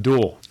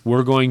duel.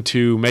 We're going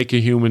to make a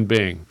human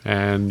being,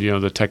 and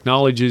the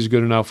technology is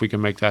good enough. We can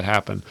make that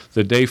happen.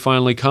 The day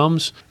finally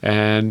comes,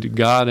 and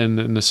God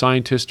and the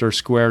scientist are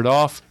squared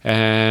off,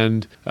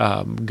 and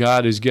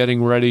God is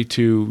getting ready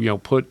to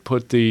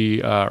put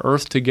the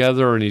earth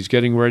together, and he's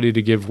getting ready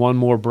to give one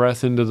more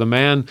breath into the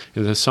man.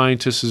 And the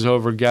scientist is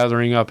over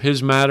gathering up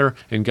his matter,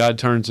 and God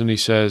turns and he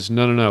says,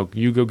 "No,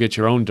 you go get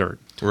your own dirt."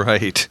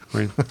 Right.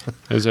 Right?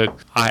 Is it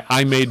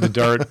I made the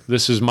dirt?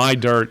 This is my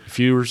dirt. If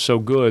you're so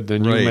good,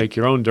 then you Right. make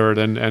your own dirt,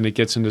 and it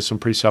gets into some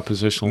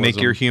presuppositionalism.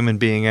 Make your human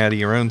being out of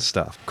your own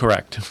stuff.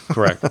 correct.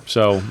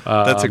 So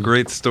That's a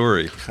great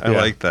story. I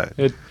yeah. like that.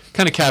 It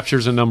kind of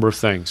captures a number of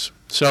things.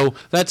 So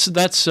that's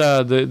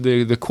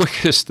the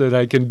quickest that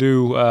I can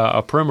do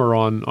a primer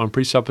on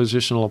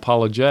presuppositional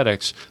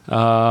apologetics.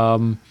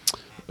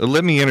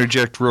 Let me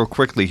interject real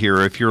quickly here.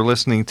 If you're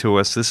listening to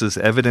us, this is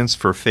Evidence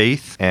for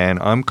Faith, and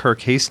I'm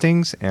Kirk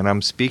Hastings, and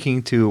I'm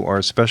speaking to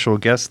our special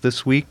guest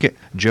this week,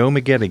 Joe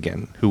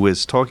McGettigan, who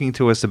is talking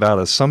to us about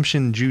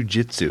Assumption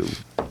Jiu-Jitsu.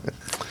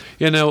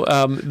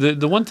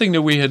 The one thing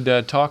that we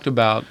had talked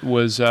about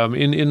was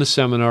in the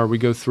seminar we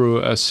go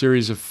through a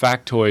series of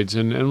factoids,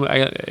 and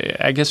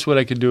I guess what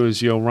I could do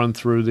is run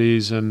through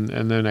these, and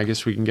then I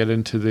guess we can get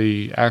into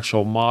the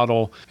actual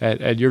model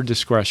at your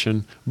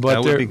discretion. But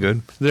That would be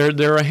good.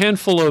 There are a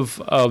handful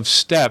of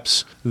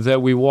steps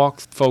that we walk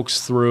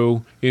folks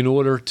through in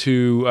order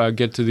to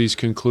get to these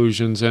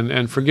conclusions.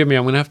 And forgive me,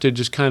 I'm going to have to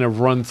just kind of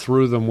run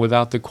through them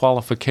without the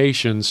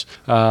qualifications.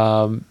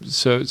 So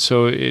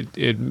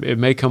it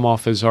may come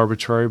off as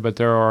arbitrary, but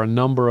there are a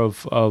number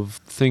of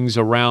things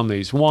around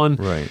these. One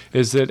Right.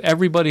 is that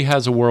everybody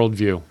has a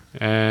worldview.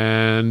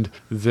 And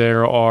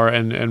there are,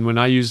 and when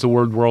I use the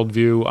word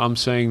worldview, I'm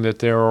saying that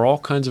there are all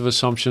kinds of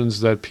assumptions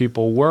that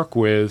people work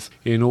with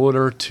in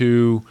order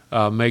to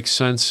make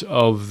sense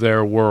of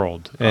their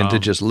world. And to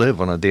just live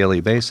on a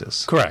daily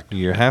basis. Correct.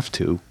 You have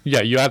to.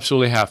 Yeah, you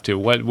absolutely have to.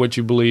 What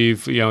you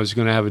believe, is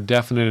going to have a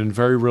definite and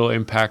very real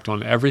impact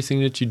on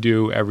everything that you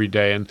do every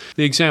day. And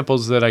the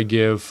examples that I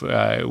give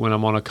when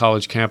I'm on a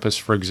college campus,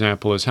 for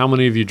example, is how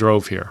many of you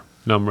drove here?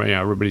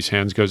 Everybody's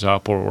hands goes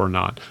up or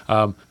not.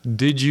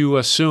 Did you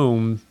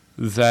assume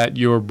that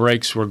your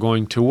brakes were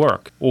going to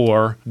work?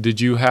 Or did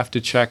you have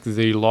to check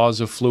the laws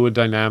of fluid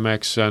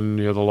dynamics and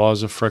the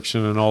laws of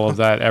friction and all of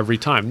that every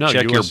time? No,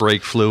 Check your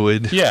brake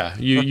fluid. Yeah,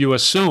 you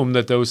assume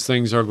that those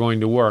things are going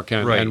to work,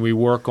 and, Right. and we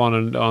work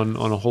on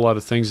a whole lot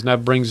of things. And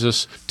that brings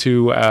us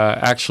to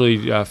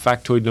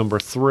factoid number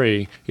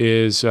 3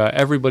 is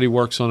everybody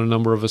works on a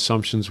number of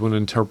assumptions when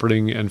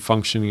interpreting and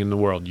functioning in the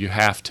world. You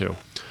have to.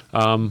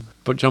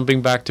 But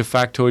jumping back to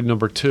factoid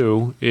number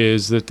 2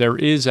 is that there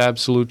is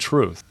absolute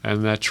truth,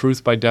 and that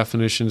truth by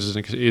definition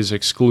is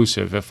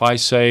exclusive. If I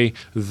say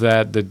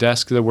that the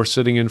desk that we're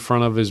sitting in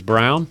front of is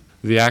brown,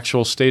 the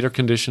actual state or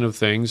condition of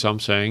things I'm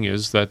saying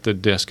is that the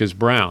disc is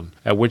brown,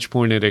 at which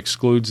point it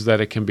excludes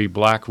that it can be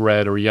black,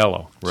 red, or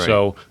yellow. Right.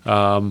 So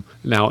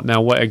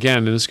now what, again,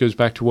 and this goes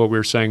back to what we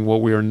were saying,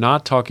 what we are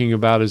not talking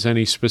about is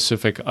any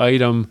specific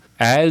item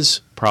as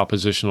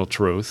propositional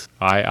truth.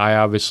 I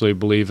obviously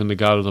believe in the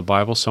God of the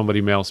Bible.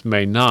 Somebody else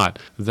may not.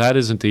 That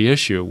isn't the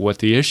issue. What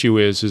the issue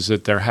is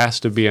that there has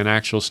to be an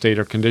actual state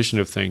or condition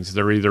of things.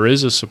 There either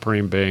is a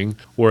supreme being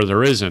or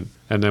there isn't,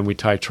 and then we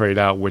titrate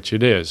out which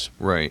it is.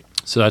 Right.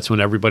 So that's when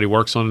everybody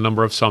works on a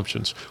number of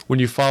assumptions. When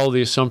you follow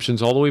the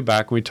assumptions all the way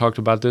back, and we talked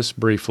about this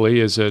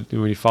briefly, is that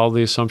when you follow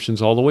the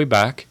assumptions all the way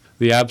back,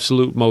 the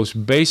absolute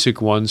most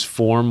basic ones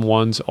form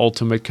one's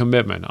ultimate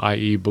commitment,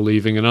 i.e.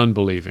 believing and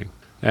unbelieving.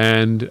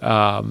 And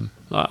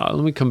let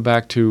me come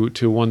back to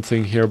one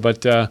thing here.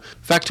 But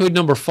factoid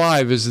number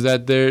 5 is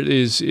that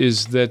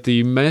that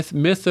the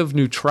myth of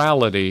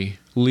neutrality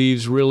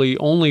leaves really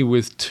only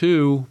with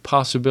 2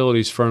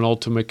 possibilities for an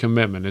ultimate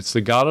commitment. It's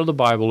the God of the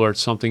Bible or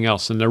it's something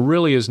else. And there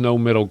really is no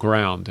middle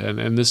ground.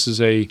 And this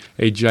is a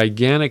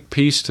gigantic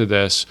piece to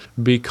this,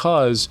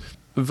 because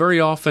very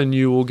often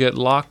you will get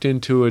locked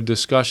into a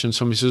discussion.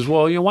 Somebody says,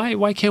 well,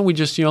 why can't we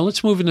just,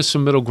 let's move into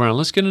some middle ground.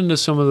 Let's get into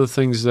some of the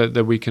things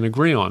that we can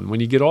agree on. When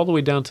you get all the way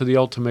down to the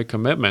ultimate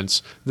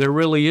commitments, there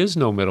really is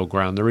no middle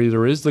ground. There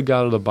either is the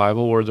God of the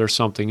Bible or there's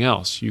something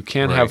else. You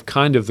can't have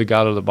kind of the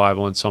God of the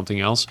Bible and something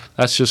else.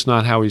 That's just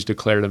not how he's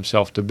declared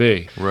himself to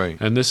be. Right.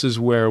 And this is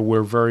where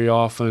we're very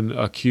often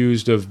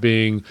accused of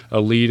being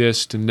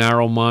elitist,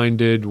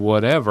 narrow-minded,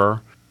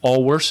 whatever.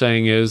 All we're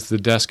saying is the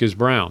desk is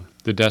brown.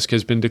 The desk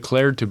has been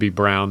declared to be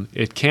brown.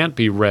 It can't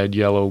be red,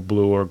 yellow,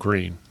 blue, or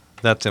green.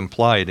 That's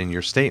implied in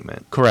your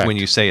statement. Correct. When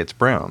you say it's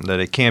brown,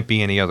 that it can't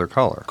be any other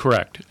color.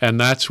 Correct. And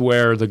that's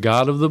where the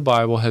God of the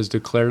Bible has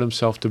declared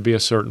himself to be a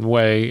certain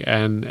way,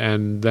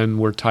 and then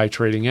we're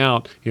titrating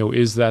out,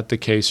 is that the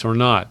case or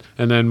not?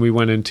 And then we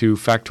went into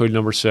factoid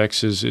number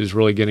 6 is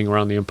really getting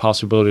around the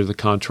impossibility of the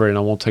contrary, and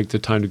I won't take the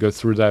time to go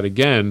through that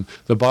again.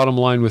 The bottom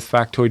line with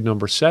factoid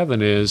number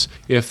 7 is,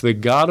 if the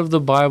God of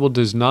the Bible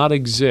does not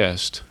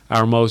exist,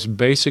 our most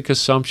basic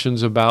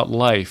assumptions about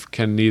life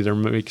can neither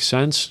make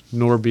sense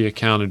nor be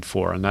accounted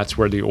for, and that's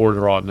where the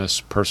order, oughtness,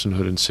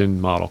 personhood, and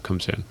sin model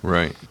comes in.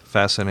 Right.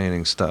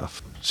 Fascinating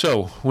stuff.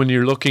 So when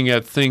you're looking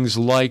at things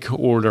like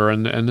order,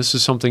 and this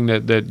is something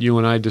that you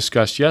and I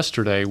discussed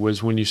yesterday,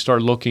 was when you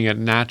start looking at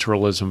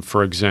naturalism,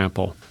 for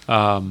example.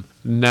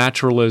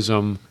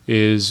 Naturalism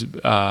is,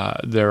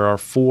 there are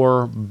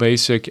 4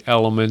 basic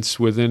elements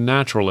within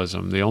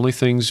naturalism. The only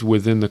things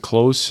within the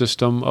closed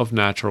system of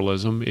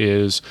naturalism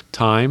is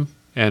time,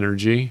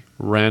 energy,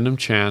 random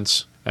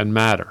chance, and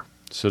matter.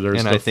 So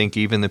there's I think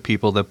even the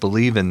people that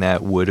believe in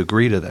that would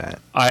agree to that.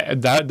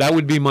 That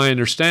would be my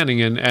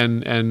understanding,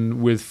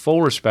 and with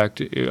full respect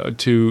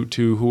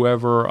to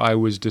whoever I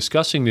was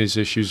discussing these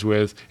issues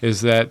with,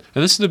 is that,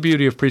 and this is the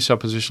beauty of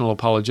presuppositional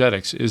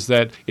apologetics, is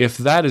that if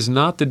that is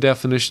not the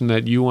definition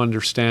that you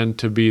understand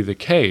to be the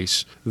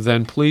case,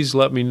 then please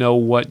let me know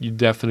what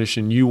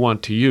definition you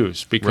want to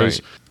use,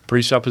 because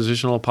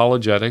presuppositional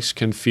apologetics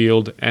can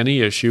field any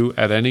issue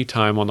at any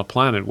time on the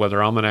planet,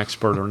 whether I'm an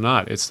expert or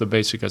not. It's the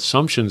basic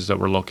assumptions that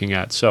we're looking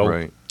at.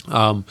 So,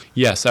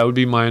 yes, that would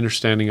be my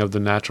understanding of the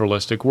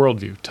naturalistic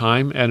worldview.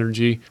 Time,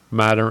 energy,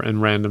 matter,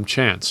 and random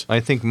chance. I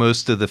think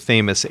most of the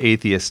famous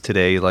atheists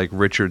today, like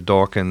Richard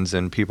Dawkins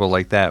and people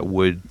like that,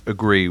 would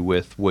agree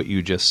with what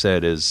you just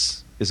said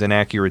is an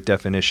accurate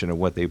definition of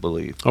what they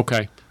believe.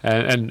 Okay.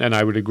 And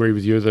I would agree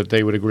with you that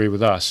they would agree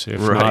with us.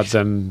 If not,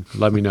 then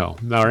let me know.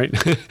 All right.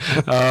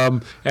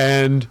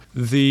 And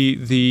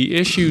the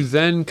issue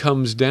then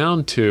comes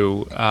down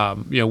to,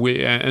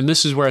 and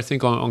this is where I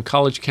think on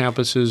college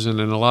campuses and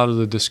in a lot of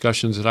the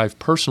discussions that I've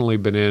personally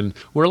been in,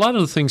 where a lot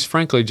of the things,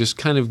 frankly, just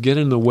kind of get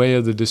in the way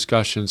of the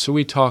discussion. So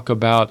we talk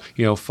about,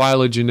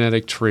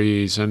 phylogenetic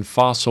trees and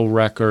fossil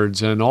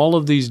records and all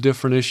of these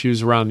different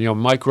issues around,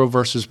 micro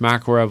versus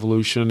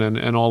macroevolution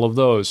and all of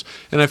those.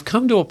 And I've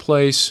come to a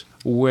place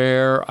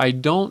where I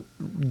don't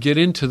get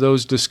into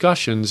those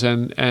discussions,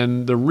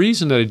 and the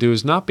reason that I do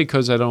is not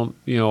because I don't,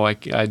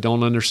 I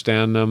don't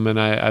understand them and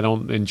I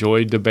don't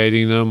enjoy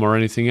debating them or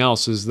anything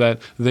else, is that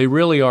they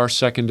really are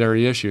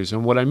secondary issues.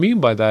 And what I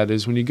mean by that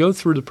is when you go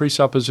through the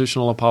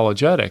presuppositional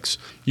apologetics,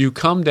 you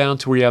come down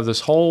to where you have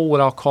this whole, what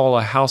I'll call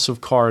a house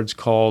of cards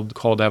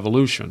called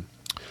evolution.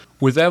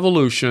 With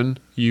evolution,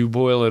 you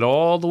boil it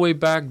all the way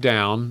back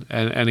down,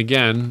 and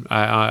again,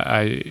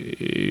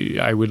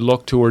 I would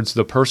look towards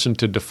the person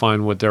to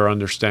define what their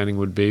understanding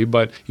would be,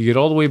 but you get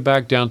all the way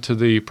back down to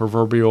the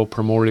proverbial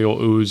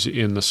primordial ooze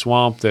in the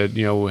swamp that,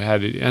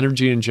 had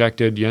energy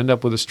injected. You end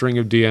up with a string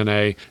of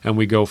DNA, and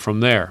we go from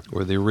there.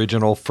 Or the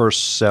original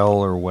first cell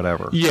or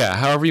whatever. Yeah,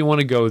 however you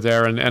want to go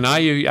there. And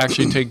I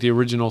actually take the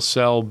original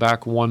cell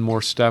back one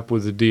more step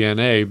with the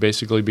DNA,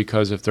 basically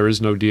because if there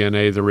is no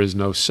DNA, there is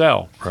no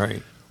cell.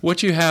 Right.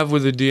 What you have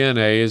with the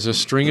DNA is a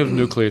string of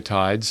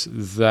nucleotides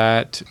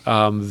that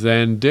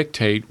then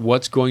dictate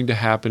what's going to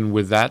happen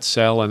with that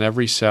cell and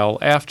every cell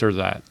after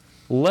that.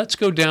 Let's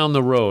go down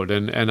the road,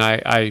 and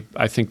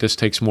I think this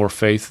takes more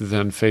faith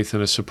than faith in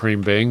a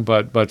supreme being,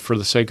 but for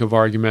the sake of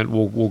argument,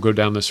 we'll go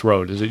down this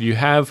road. Is that you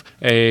have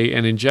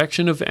an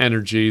injection of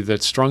energy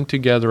that strung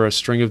together a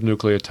string of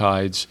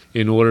nucleotides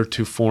in order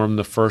to form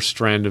the first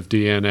strand of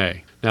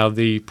DNA. Now,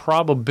 the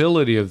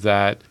probability of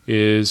that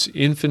is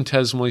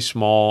infinitesimally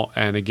small,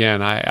 and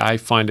again, I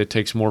find it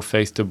takes more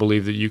faith to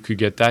believe that you could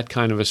get that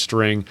kind of a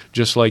string,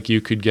 just like you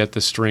could get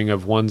the string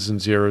of ones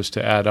and zeros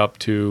to add up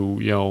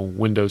to,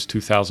 Windows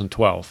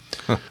 2012.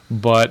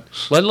 But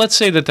let's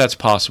say that that's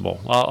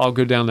possible. I'll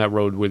go down that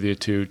road with you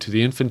to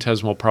the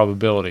infinitesimal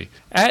probability.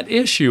 At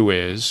issue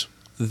is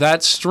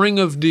that string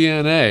of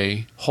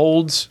DNA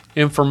holds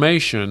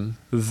information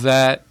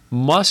that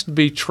must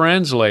be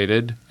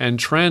translated and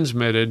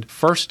transmitted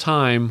first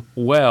time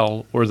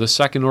well, or the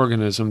second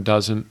organism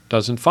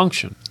doesn't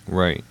function.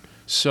 Right.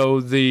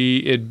 So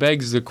it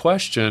begs the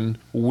question,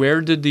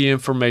 where did the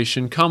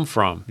information come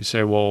from? You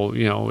say, well,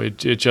 it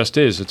just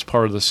is. It's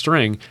part of the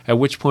string, at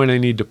which point I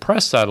need to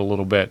press that a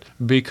little bit,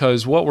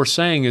 because what we're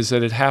saying is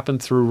that it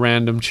happened through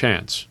random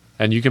chance.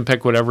 And you can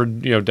pick whatever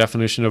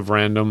definition of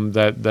random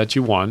that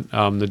you want.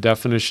 The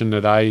definition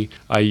that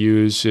I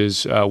use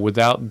is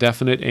without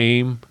definite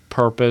aim,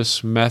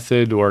 purpose,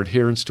 method, or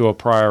adherence to a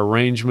prior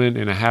arrangement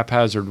in a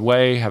haphazard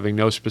way, having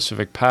no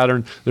specific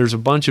pattern. There's a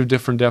bunch of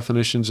different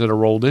definitions that are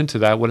rolled into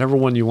that. Whatever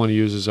one you want to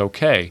use is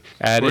okay.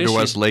 Or to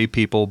us lay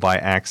people by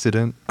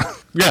accident.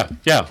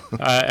 Yeah.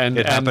 And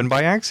it happened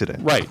by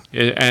accident. Right.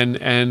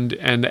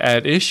 And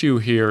at issue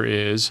here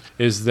is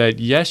that,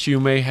 yes,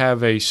 you may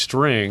have a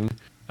string.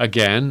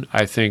 Again,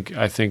 I think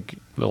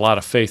a lot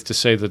of faith to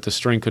say that the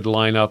string could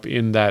line up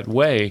in that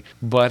way,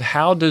 but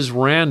how does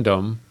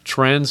random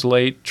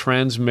translate,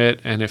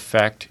 transmit, and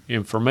affect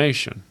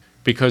information?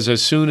 Because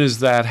as soon as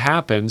that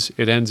happens,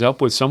 it ends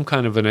up with some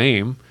kind of an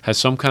aim, has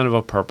some kind of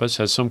a purpose,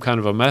 has some kind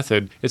of a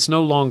method. It's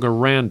no longer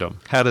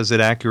random. How does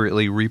it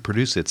accurately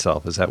reproduce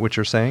itself? Is that what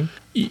you're saying?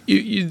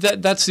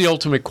 That's the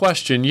ultimate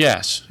question,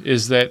 yes.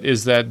 Is that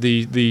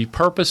the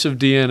purpose of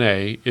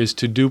DNA is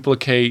to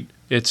duplicate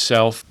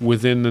itself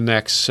within the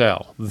next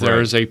cell.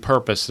 There's a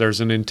purpose, there's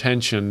an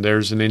intention,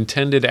 there's an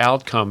intended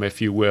outcome,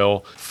 if you will,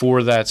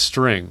 for that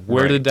string.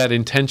 Where did that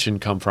intention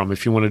come from,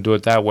 if you want to do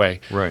it that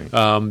way? Right.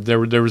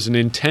 There was an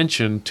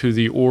intention to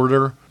the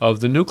order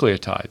of the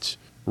nucleotides.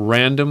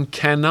 Random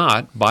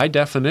cannot, by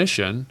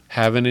definition,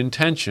 have an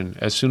intention.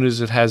 As soon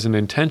as it has an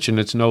intention,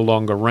 it's no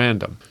longer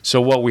random.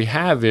 So what we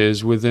have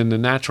is, within the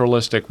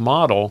naturalistic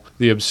model,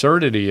 the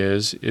absurdity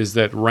is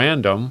that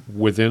random,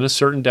 within a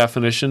certain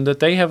definition that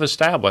they have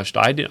established,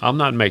 I'm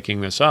not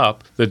making this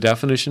up, the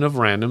definition of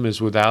random is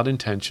without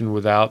intention,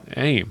 without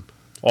aim.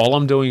 All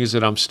I'm doing is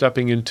that I'm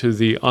stepping into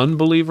the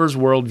unbeliever's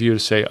worldview to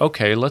say,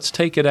 okay, let's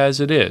take it as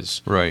it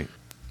is. Right.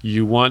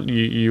 All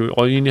you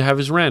need to have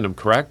is random,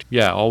 correct?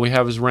 Yeah, all we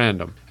have is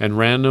random. And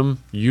random,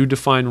 you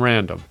define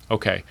random.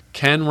 Okay,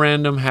 can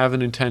random have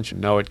an intention?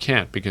 No, it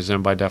can't, because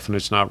then by definition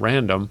it's not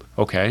random.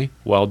 Okay,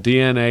 well,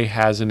 DNA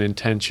has an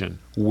intention.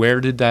 Where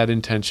did that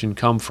intention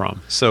come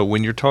from? So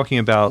when you're talking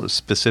about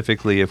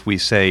specifically, if we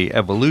say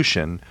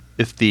evolution,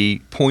 if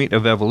the point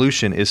of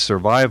evolution is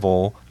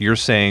survival, you're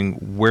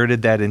saying, where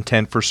did that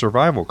intent for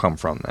survival come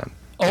from then?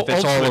 If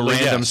it's all a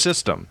random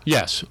system.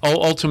 Yes.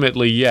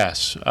 Ultimately,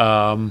 yes.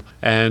 I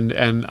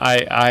mean,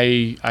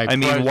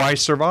 why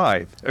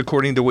survive?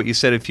 According to what you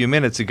said a few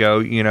minutes ago,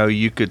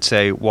 you could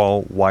say,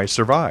 well, why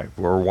survive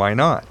or why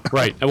not?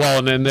 Right. Well,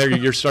 and then there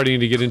you're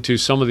starting to get into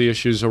some of the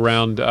issues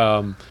around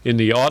in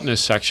the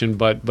oughtness section,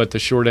 but the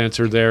short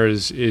answer there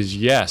is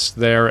yes,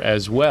 there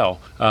as well.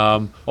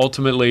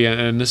 Ultimately,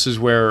 and this is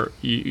where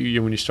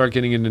when you start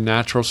getting into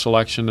natural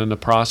selection and the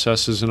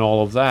processes and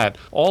all of that,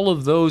 all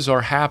of those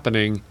are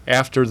happening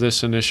after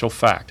this initial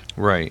fact.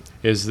 Right.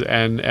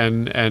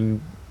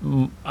 And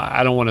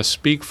I don't want to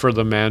speak for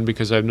the man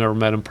because I've never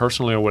met him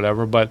personally or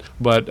whatever, but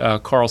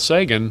Carl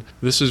Sagan,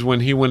 this is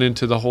when he went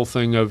into the whole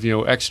thing of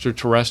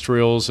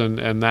extraterrestrials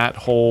and that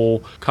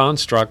whole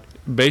construct,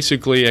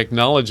 basically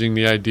acknowledging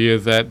the idea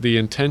that the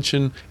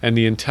intention and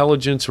the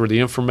intelligence, or the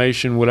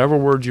information, whatever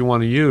word you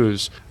want to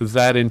use,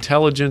 that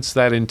intelligence,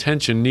 that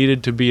intention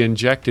needed to be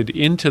injected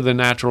into the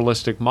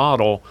naturalistic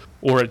model,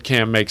 or it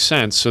can't make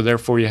sense. So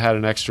therefore you had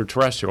an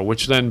extraterrestrial,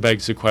 which then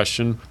begs the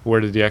question, where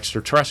did the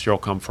extraterrestrial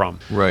come from?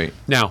 Right.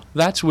 Now,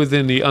 that's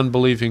within the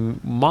unbelieving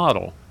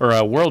model, or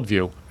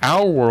worldview.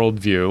 Our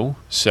worldview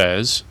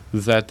says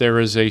that there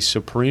is a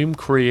supreme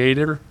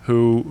creator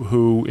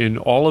who in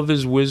all of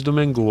his wisdom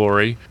and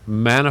glory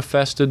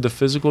manifested the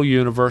physical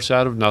universe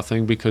out of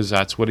nothing because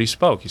that's what he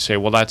spoke. You say,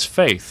 well, that's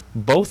faith.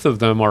 Both of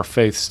them are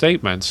faith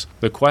statements.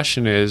 The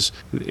question is,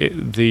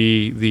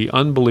 the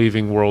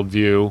unbelieving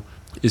worldview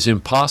is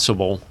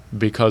impossible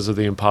because of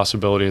the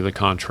impossibility of the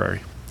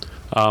contrary.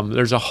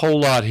 There's a whole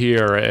lot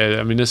here.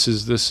 I mean, this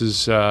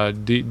is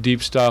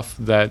deep stuff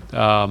that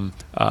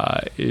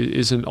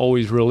isn't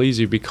always real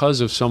easy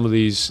because of some of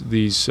these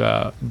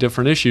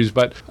different issues.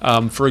 But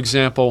for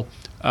example,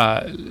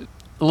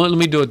 let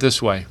me do it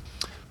this way.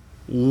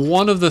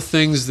 One of the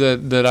things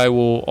that I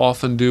will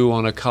often do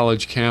on a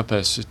college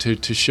campus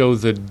to show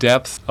the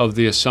depth of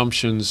the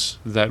assumptions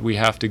that we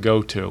have to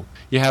go to.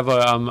 You have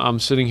I'm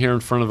sitting here in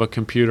front of a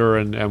computer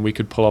and we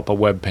could pull up a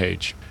web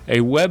page.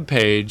 A web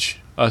page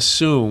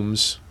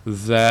assumes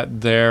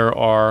that there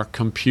are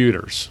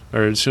computers.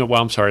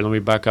 Let me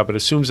back up. It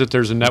assumes that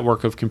there's a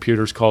network of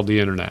computers called the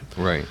Internet.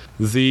 Right.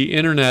 The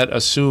Internet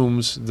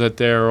assumes that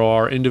there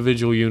are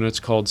individual units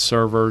called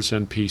servers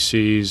and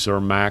PCs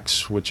or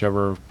Macs,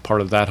 whichever part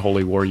of that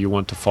holy war you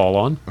want to fall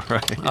on.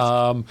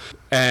 Right.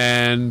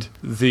 And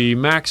the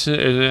Macs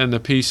and the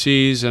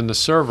PCs and the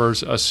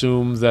servers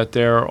assume that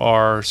there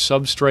are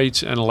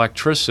substrates and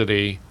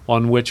electricity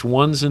on which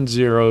ones and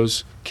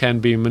zeros can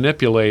be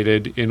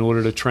manipulated in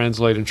order to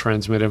translate and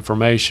transmit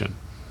information.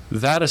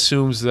 That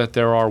assumes that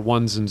there are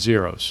ones and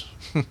zeros.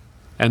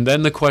 And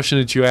then the question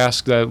that you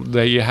ask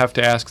that you have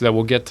to ask that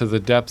will get to the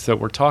depth that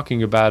we're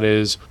talking about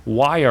is,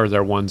 why are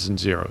there ones and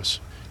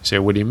zeros? You say,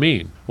 what do you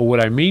mean? Well, what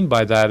I mean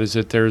by that is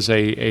that there's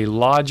a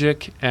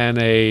logic and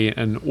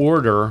an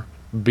order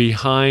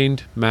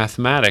behind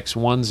mathematics,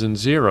 ones and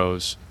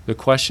zeros. The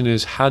question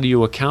is, how do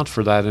you account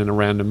for that in a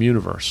random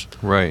universe?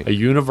 Right. A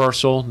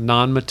universal,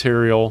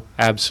 non-material,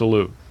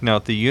 absolute.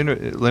 Now,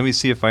 if let me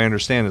see if I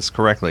understand this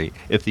correctly.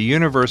 If the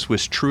universe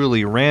was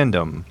truly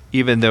random,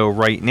 even though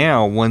right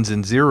now ones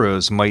and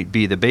zeros might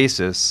be the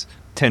basis,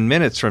 10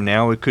 minutes from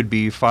now it could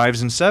be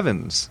 5s and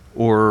 7s.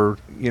 Or,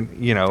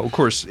 of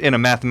course, in a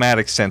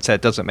mathematics sense,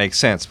 that doesn't make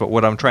sense. But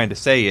what I'm trying to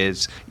say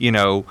is,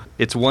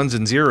 it's ones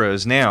and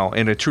zeros now.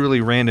 In a truly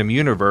random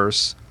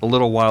universe, a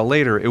little while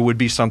later, it would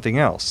be something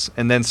else,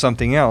 and then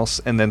something else,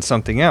 and then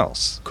something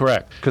else.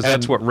 Correct. Because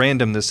that's what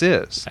randomness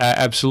is.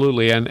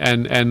 Absolutely.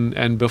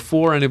 And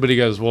before anybody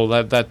goes, well,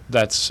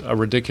 that's a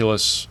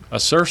ridiculous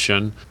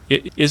assertion,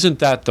 isn't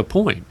that the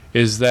point?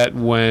 Is that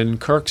when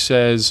Kirk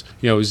says,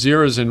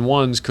 zeros and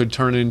ones could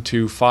turn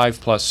into 5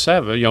 plus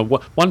 7,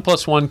 1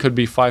 plus 1 could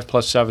be 5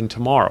 plus 7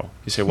 tomorrow.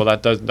 You say, well,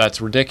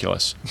 that's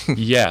ridiculous.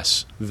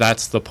 Yes,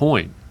 that's the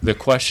point. The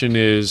question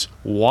is,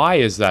 why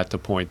is that the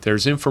point?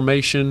 There's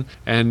information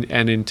and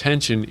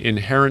intention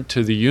inherent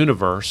to the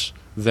universe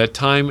that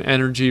time,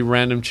 energy,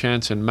 random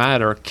chance, and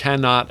matter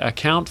cannot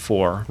account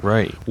for.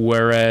 Right.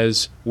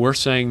 Whereas we're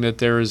saying that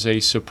there is a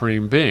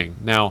supreme being.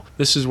 Now,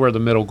 this is where the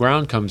middle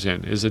ground comes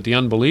in, is that the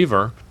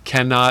unbeliever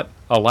cannot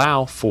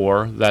allow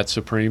for that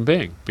supreme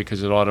being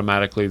because it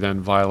automatically then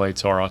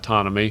violates our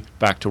autonomy,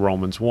 back to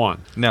Romans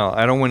 1. Now,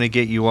 I don't want to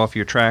get you off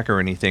your track or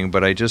anything,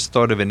 but I just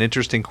thought of an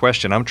interesting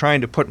question. I'm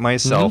trying to put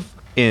myself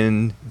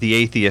in the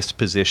atheist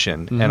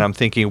position, and I'm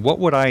thinking, what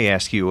would I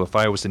ask you if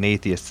I was an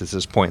atheist at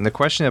this point? And the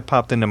question that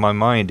popped into my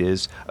mind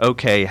is,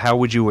 okay, how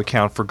would you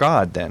account for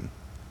God then?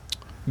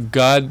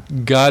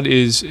 God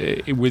is,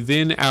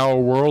 within our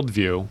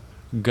worldview,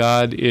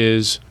 God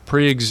is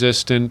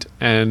pre-existent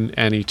and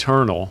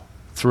eternal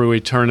through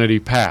eternity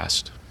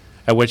past.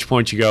 At which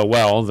point you go,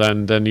 well,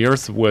 then the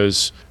Earth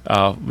was,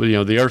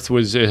 the Earth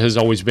has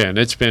always been.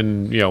 It's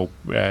been,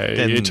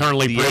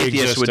 eternally pre-existent. The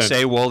atheist would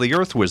say, well, the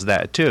Earth was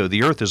that too.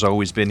 The Earth has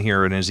always been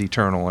here and is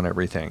eternal and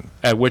everything.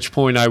 At which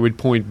point I would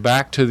point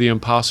back to the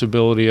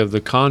impossibility of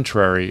the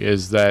contrary,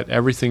 is that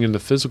everything in the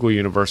physical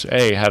universe,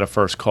 had a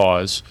first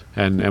cause,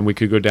 and we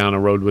could go down a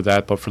road with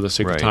that, but for the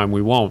sake of time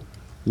we won't.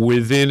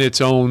 Within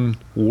its own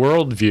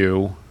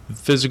worldview,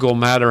 physical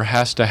matter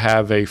has to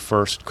have a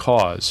first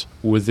cause.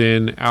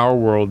 Within our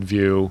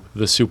worldview,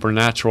 the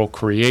supernatural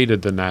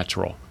created the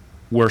natural.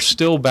 We're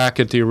still back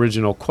at the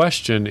original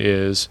question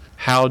is,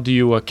 how do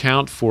you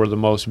account for the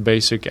most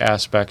basic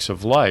aspects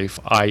of life,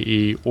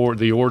 i.e., or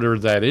the order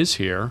that is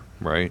here,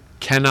 right,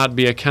 cannot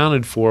be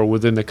accounted for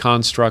within the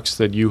constructs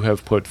that you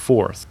have put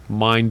forth.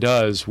 Mine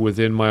does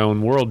within my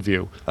own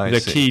worldview.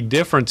 The key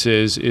difference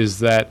is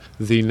that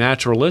the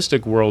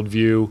naturalistic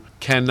worldview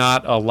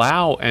cannot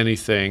allow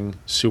anything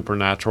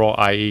supernatural,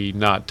 i.e.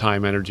 not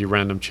time, energy,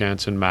 random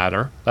chance, and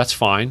matter. That's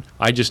fine.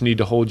 I just need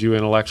to hold you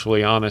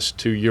intellectually honest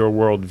to your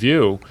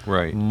worldview.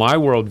 Right. My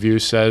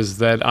worldview says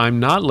that I'm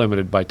not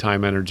limited by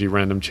time, energy,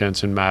 random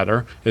chance, and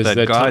matter.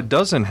 That God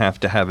doesn't have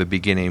to have a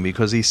beginning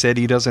because he said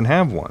he doesn't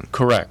have one.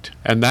 Correct.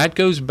 And that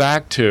goes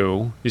back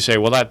to, you say,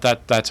 well,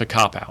 that's a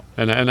cop-out.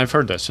 And I've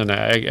heard this, and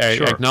I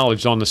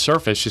acknowledged on the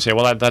surface, you say,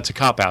 well, that's a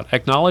cop-out.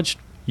 Acknowledged?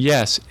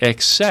 Yes,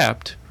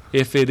 except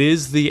if it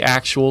is the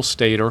actual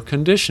state or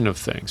condition of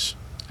things.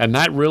 and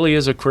that really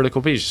is a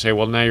critical piece. You say,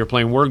 well, now you're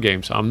playing word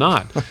games. I'm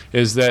not.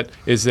 Is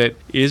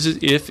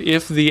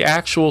if the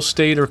actual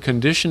state or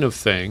condition of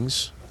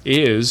things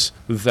is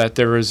that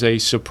there is a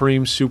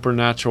supreme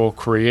supernatural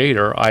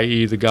creator,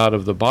 i.e. the God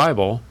of the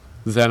Bible,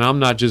 then I'm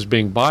not just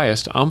being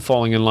biased, I'm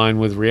falling in line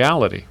with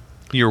reality.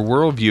 Your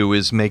worldview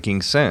is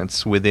making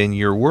sense within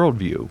your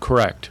worldview.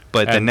 Correct.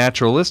 But the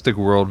naturalistic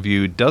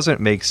worldview doesn't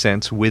make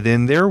sense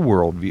within their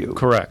worldview.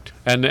 Correct.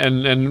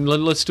 And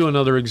let's do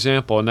another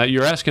example. And that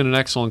you're asking an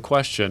excellent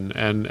question,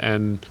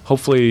 and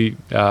hopefully,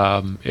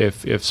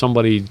 if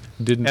somebody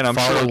didn't And I'm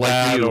follow sure, like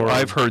that, you, or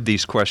I've heard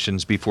these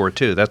questions before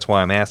too. That's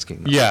why I'm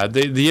asking them. yeah,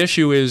 the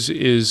issue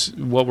is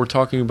what we're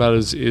talking about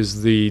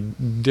is the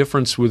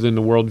difference within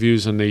the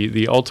worldviews, and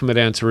the ultimate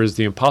answer is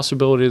the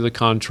impossibility of the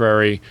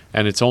contrary,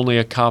 and it's only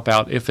a cop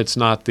out if it's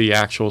not the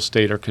actual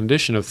state or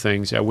condition of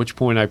things. At which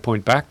point I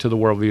point back to the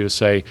worldview to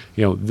say,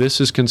 this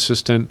is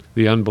consistent,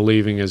 the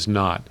unbelieving is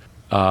not.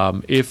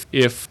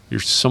 If you're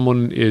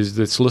someone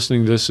that's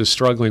listening to this is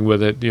struggling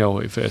with it,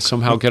 if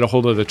somehow get a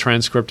hold of the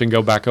transcript and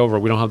go back over,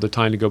 we don't have the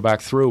time to go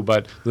back through,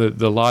 but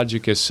the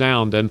logic is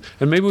sound. And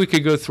maybe we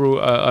could go through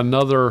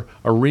another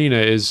arena,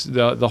 is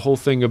the whole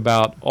thing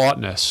about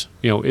oughtness.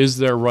 Is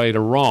there right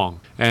or wrong?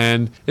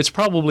 And it's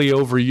probably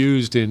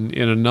overused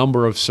in a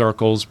number of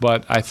circles,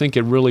 but I think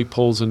it really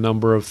pulls a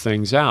number of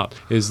things out,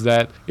 is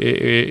that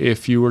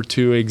if you were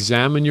to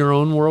examine your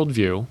own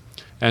worldview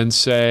and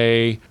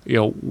say,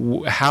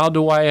 how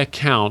do I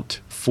account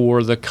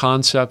for the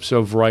concepts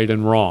of right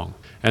and wrong?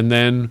 And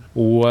then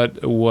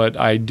what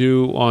I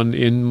do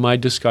in my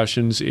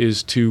discussions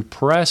is to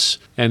press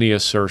any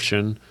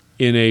assertion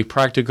in a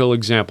practical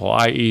example,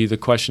 i.e. the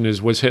question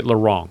is, was Hitler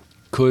wrong?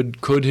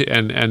 Could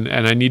and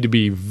I need to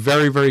be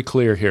very, very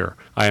clear here.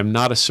 I am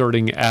not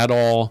asserting at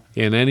all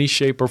in any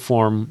shape or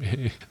form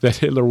that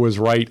Hitler was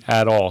right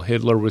at all.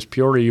 Hitler was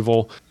pure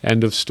evil,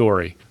 end of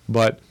story.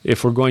 But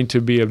if we're going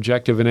to be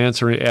objective in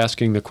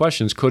asking the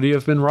questions, could he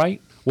have been right?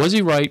 Was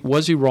he right?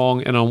 Was he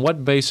wrong? And on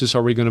what basis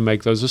are we going to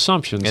make those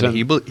assumptions? And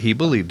he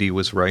believed he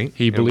was right.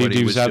 He believed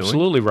he was doing.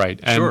 absolutely right.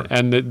 And, Sure.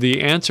 and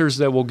the answers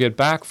that we'll get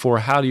back for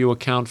how do you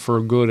account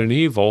for good and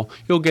evil,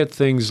 you'll get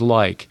things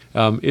like,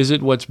 is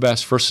it what's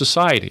best for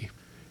society?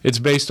 It's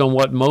based on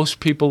what most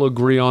people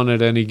agree on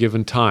at any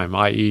given time,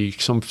 i.e.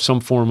 some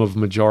form of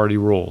majority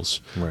rules.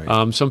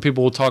 Right. Some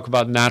people will talk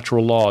about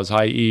natural laws,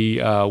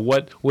 i.e.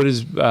 What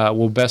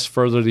will best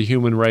further the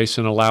human race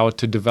and allow it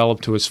to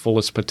develop to its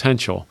fullest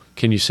potential.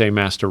 Can you say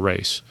master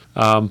race?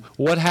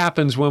 What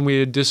happens when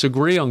we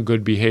disagree on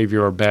good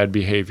behavior or bad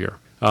behavior?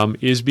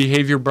 Is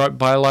behavior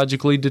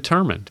biologically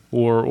determined,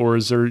 or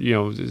is there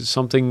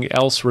something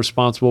else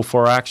responsible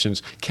for our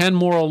actions? Can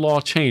moral law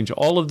change?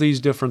 All of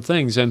these different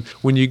things, and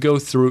when you go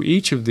through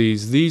each of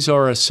these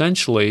are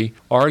essentially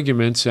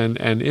arguments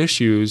and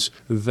issues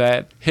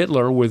that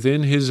Hitler,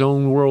 within his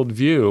own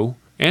worldview,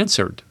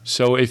 answered.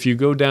 So if you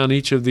go down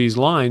each of these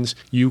lines,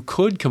 you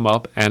could come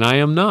up, and I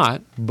am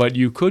not, but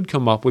you could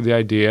come up with the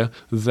idea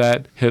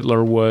that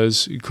Hitler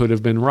could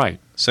have been right.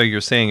 So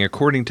you're saying,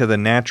 according to the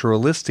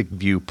naturalistic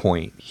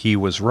viewpoint, he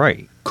was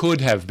right.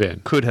 Could have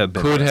been. Could have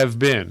been. Could right. have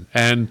been.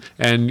 And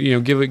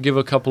give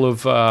a couple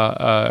of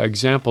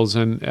examples.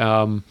 And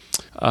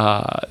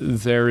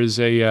there is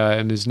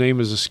and his name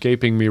is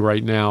escaping me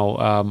right now.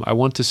 I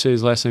want to say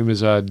his last name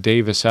is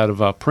Davis out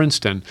of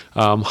Princeton.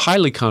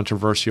 Highly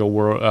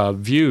controversial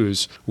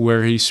views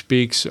where he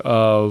speaks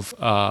of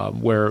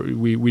where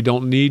we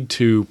don't need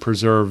to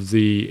preserve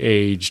the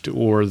aged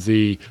or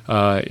the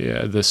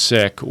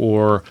sick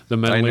or the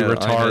mentally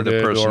retarded. I know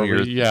the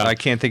person I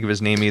can't think of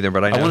his name either,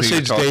 but I know want to who say you're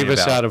it's talking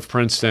Davis about. out of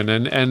Princeton,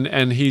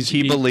 and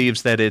he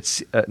believes that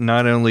it's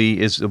not only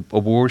is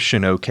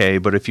abortion okay,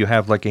 but if you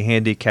have like a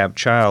handicapped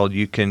child,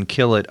 you can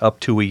kill it up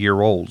to a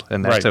year old,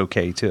 and that's Right.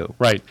 okay too.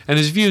 Right. And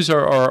his views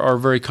are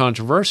very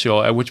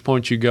controversial, at which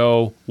point you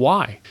go,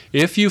 why?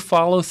 If you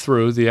follow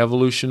through the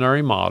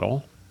evolutionary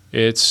model,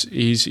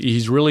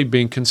 he's really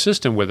being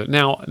consistent with it.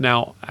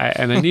 Now,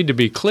 I need to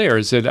be clear,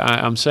 is that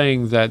I'm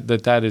saying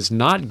that is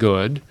not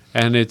good,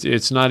 and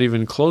it's not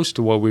even close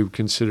to what we would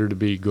consider to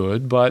be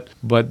good, but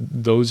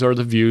those are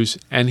the views,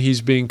 and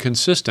he's being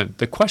consistent.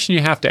 The question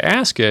you have to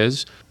ask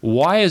is,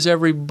 why is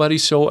everybody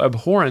so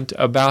abhorrent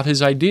about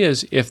his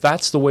ideas if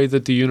that's the way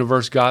that the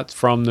universe got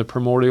from the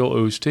primordial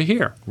ooze to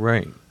here?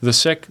 Right. The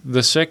sick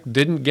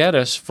didn't get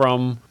us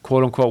from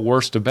quote unquote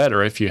worse to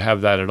better, if you have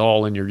that at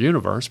all in your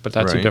universe, but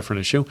that's a Right. different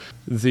issue.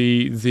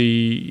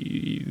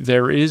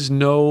 There is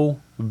no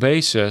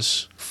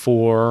basis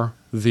for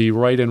the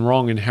right and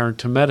wrong inherent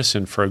to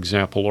medicine, for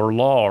example, or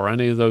law, or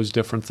any of those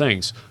different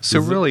things. So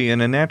really,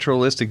 in a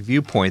naturalistic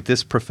viewpoint,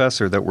 this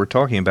professor that we're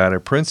talking about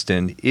at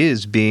Princeton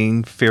is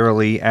being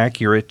fairly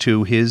accurate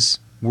to his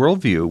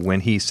worldview when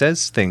he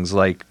says things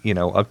like,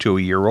 up to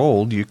a year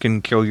old, you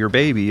can kill your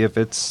baby if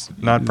it's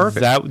not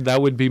perfect.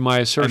 That would be my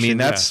assertion. I mean,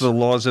 that's yes. the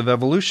laws of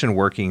evolution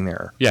working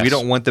there. Yes. We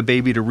don't want the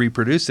baby to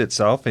reproduce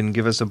itself and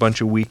give us a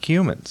bunch of weak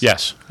humans.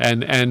 Yes,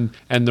 and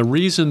the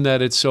reason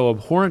that it's so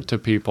abhorrent to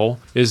people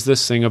is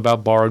this thing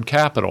about borrowed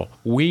capital.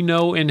 We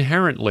know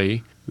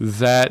inherently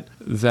that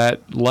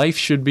life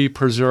should be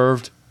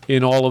preserved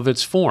in all of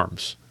its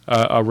forms.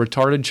 A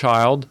retarded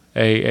child,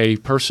 a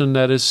person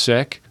that is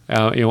sick,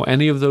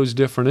 any of those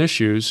different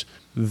issues,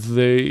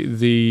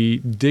 the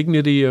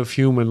dignity of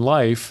human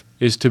life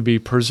is to be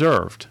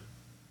preserved.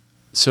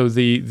 So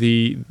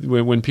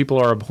when people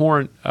are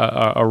abhorrent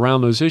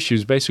around those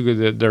issues,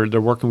 basically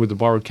they're working with the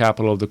borrowed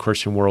capital of the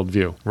Christian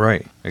worldview.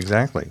 Right,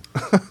 exactly.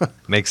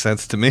 Makes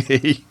sense to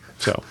me.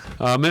 So,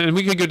 and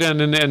we could go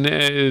down,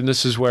 and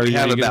this is where We you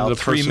have get into about the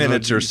 3 personhood.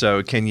 minutes or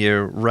so. Can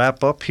you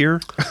wrap up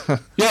here?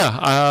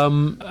 Yeah.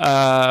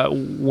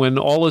 When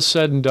all is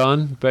said and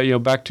done,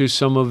 but back to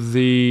some of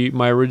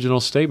my original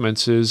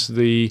statements, is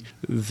the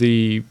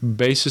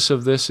basis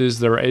of this is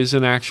there is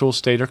an actual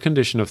state or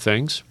condition of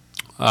things.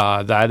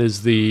 That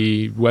is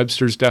the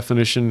Webster's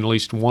definition, at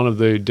least one of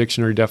the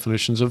dictionary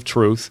definitions of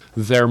truth.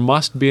 There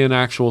must be an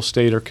actual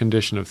state or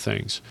condition of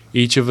things.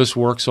 Each of us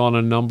works on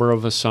a number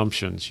of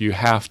assumptions. You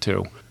have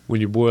to.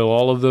 When you boil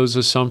all of those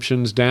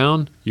assumptions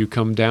down, you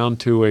come down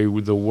to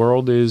the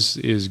world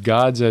is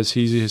God's as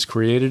He has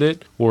created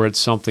it, or it's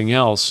something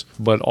else,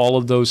 but all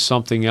of those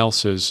something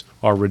else's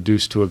are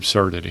reduced to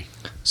absurdity.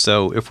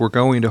 So if we're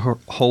going to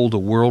hold a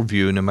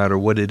worldview, no matter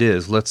what it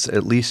is, let's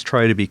at least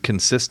try to be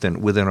consistent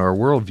within our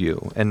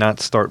worldview and not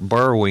start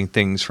borrowing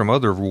things from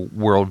other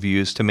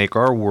worldviews to make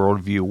our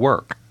worldview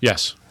work.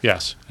 Yes.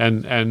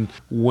 And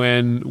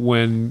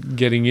when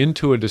getting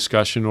into a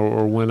discussion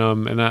or when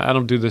and I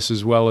don't do this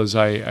as well as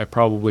I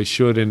probably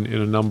should in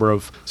a number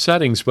of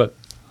settings, but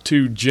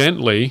to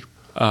gently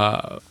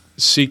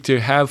seek to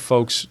have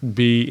folks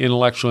be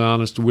intellectually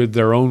honest with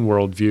their own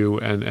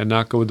worldview and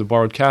not go with the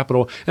borrowed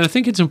capital. And I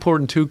think it's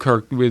important too,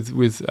 Kirk,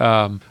 with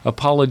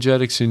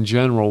apologetics in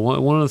general.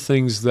 One of the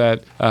things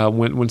that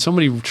when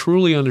somebody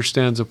truly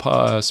understands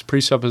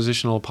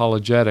presuppositional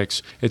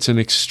apologetics, it's an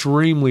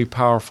extremely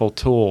powerful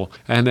tool.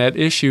 And that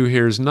issue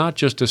here is not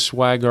just to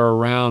swagger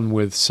around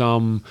with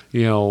some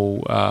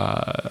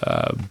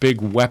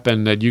big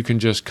weapon that you can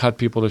just cut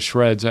people to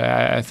shreds.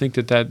 I think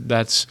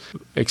that's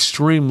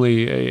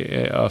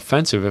extremely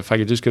offensive, if I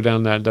could just go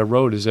down that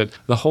road, is that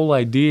the whole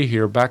idea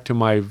here, back to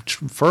my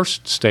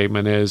first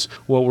statement, is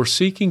what we're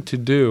seeking to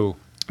do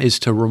is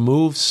to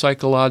remove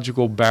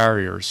psychological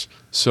barriers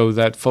so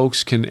that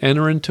folks can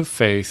enter into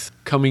faith,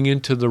 coming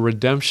into the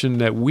redemption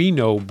that we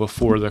know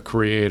before the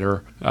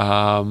Creator,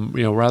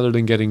 rather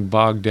than getting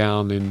bogged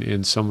down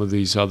in some of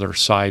these other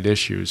side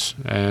issues.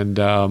 And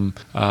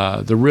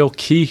the real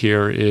key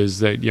here is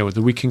that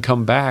that we can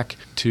come back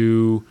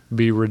to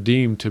be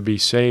redeemed, to be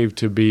saved,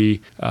 to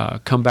be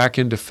come back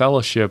into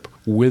fellowship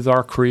with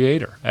our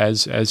Creator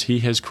as He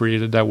has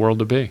created that world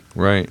to be.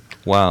 Right.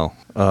 Wow.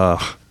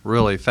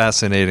 Really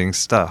fascinating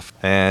stuff.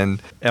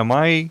 And am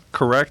I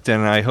correct,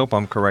 and I hope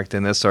I'm correct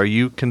in this, are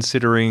you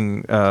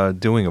considering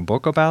doing a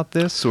book about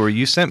this? Or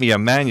you sent me a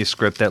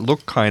manuscript that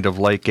looked kind of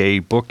like a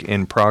book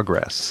in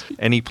progress.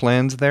 Any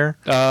plans there?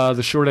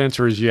 The short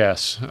answer is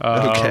yes.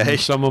 Okay.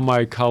 Some of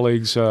my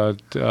colleagues, Tom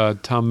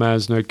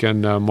Masnick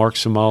and Mark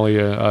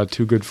Somalia,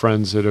 two good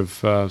friends that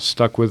have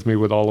stuck with me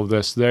with all of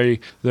this,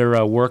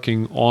 they're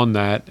working on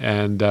that.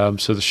 And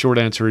so the short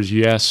answer is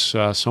yes.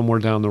 Somewhere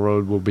down the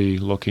road, we'll be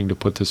looking to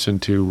put this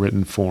into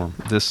written form.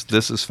 This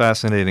is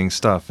fascinating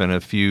stuff, and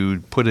if you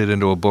put it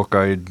into a book,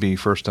 I'd be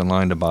first in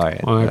line to buy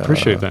it. Well, I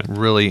appreciate that.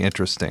 Really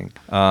interesting.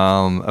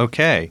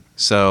 Okay,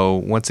 so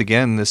once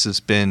again, this has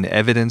been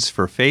Evidence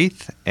for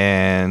Faith,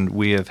 and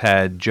we have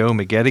had Joe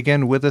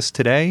McGettigan with us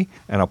today,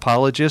 an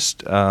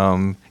apologist,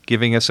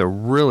 giving us a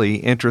really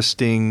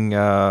interesting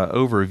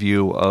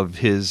overview of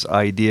his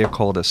idea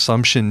called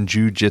Assumption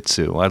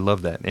Jiu-Jitsu. I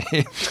love that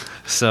name.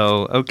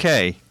 So,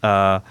 okay.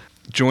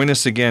 Join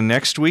us again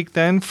next week,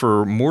 then,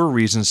 for more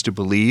reasons to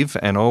believe.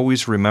 And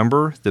always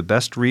remember, the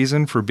best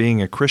reason for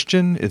being a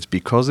Christian is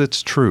because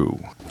it's true.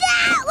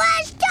 That was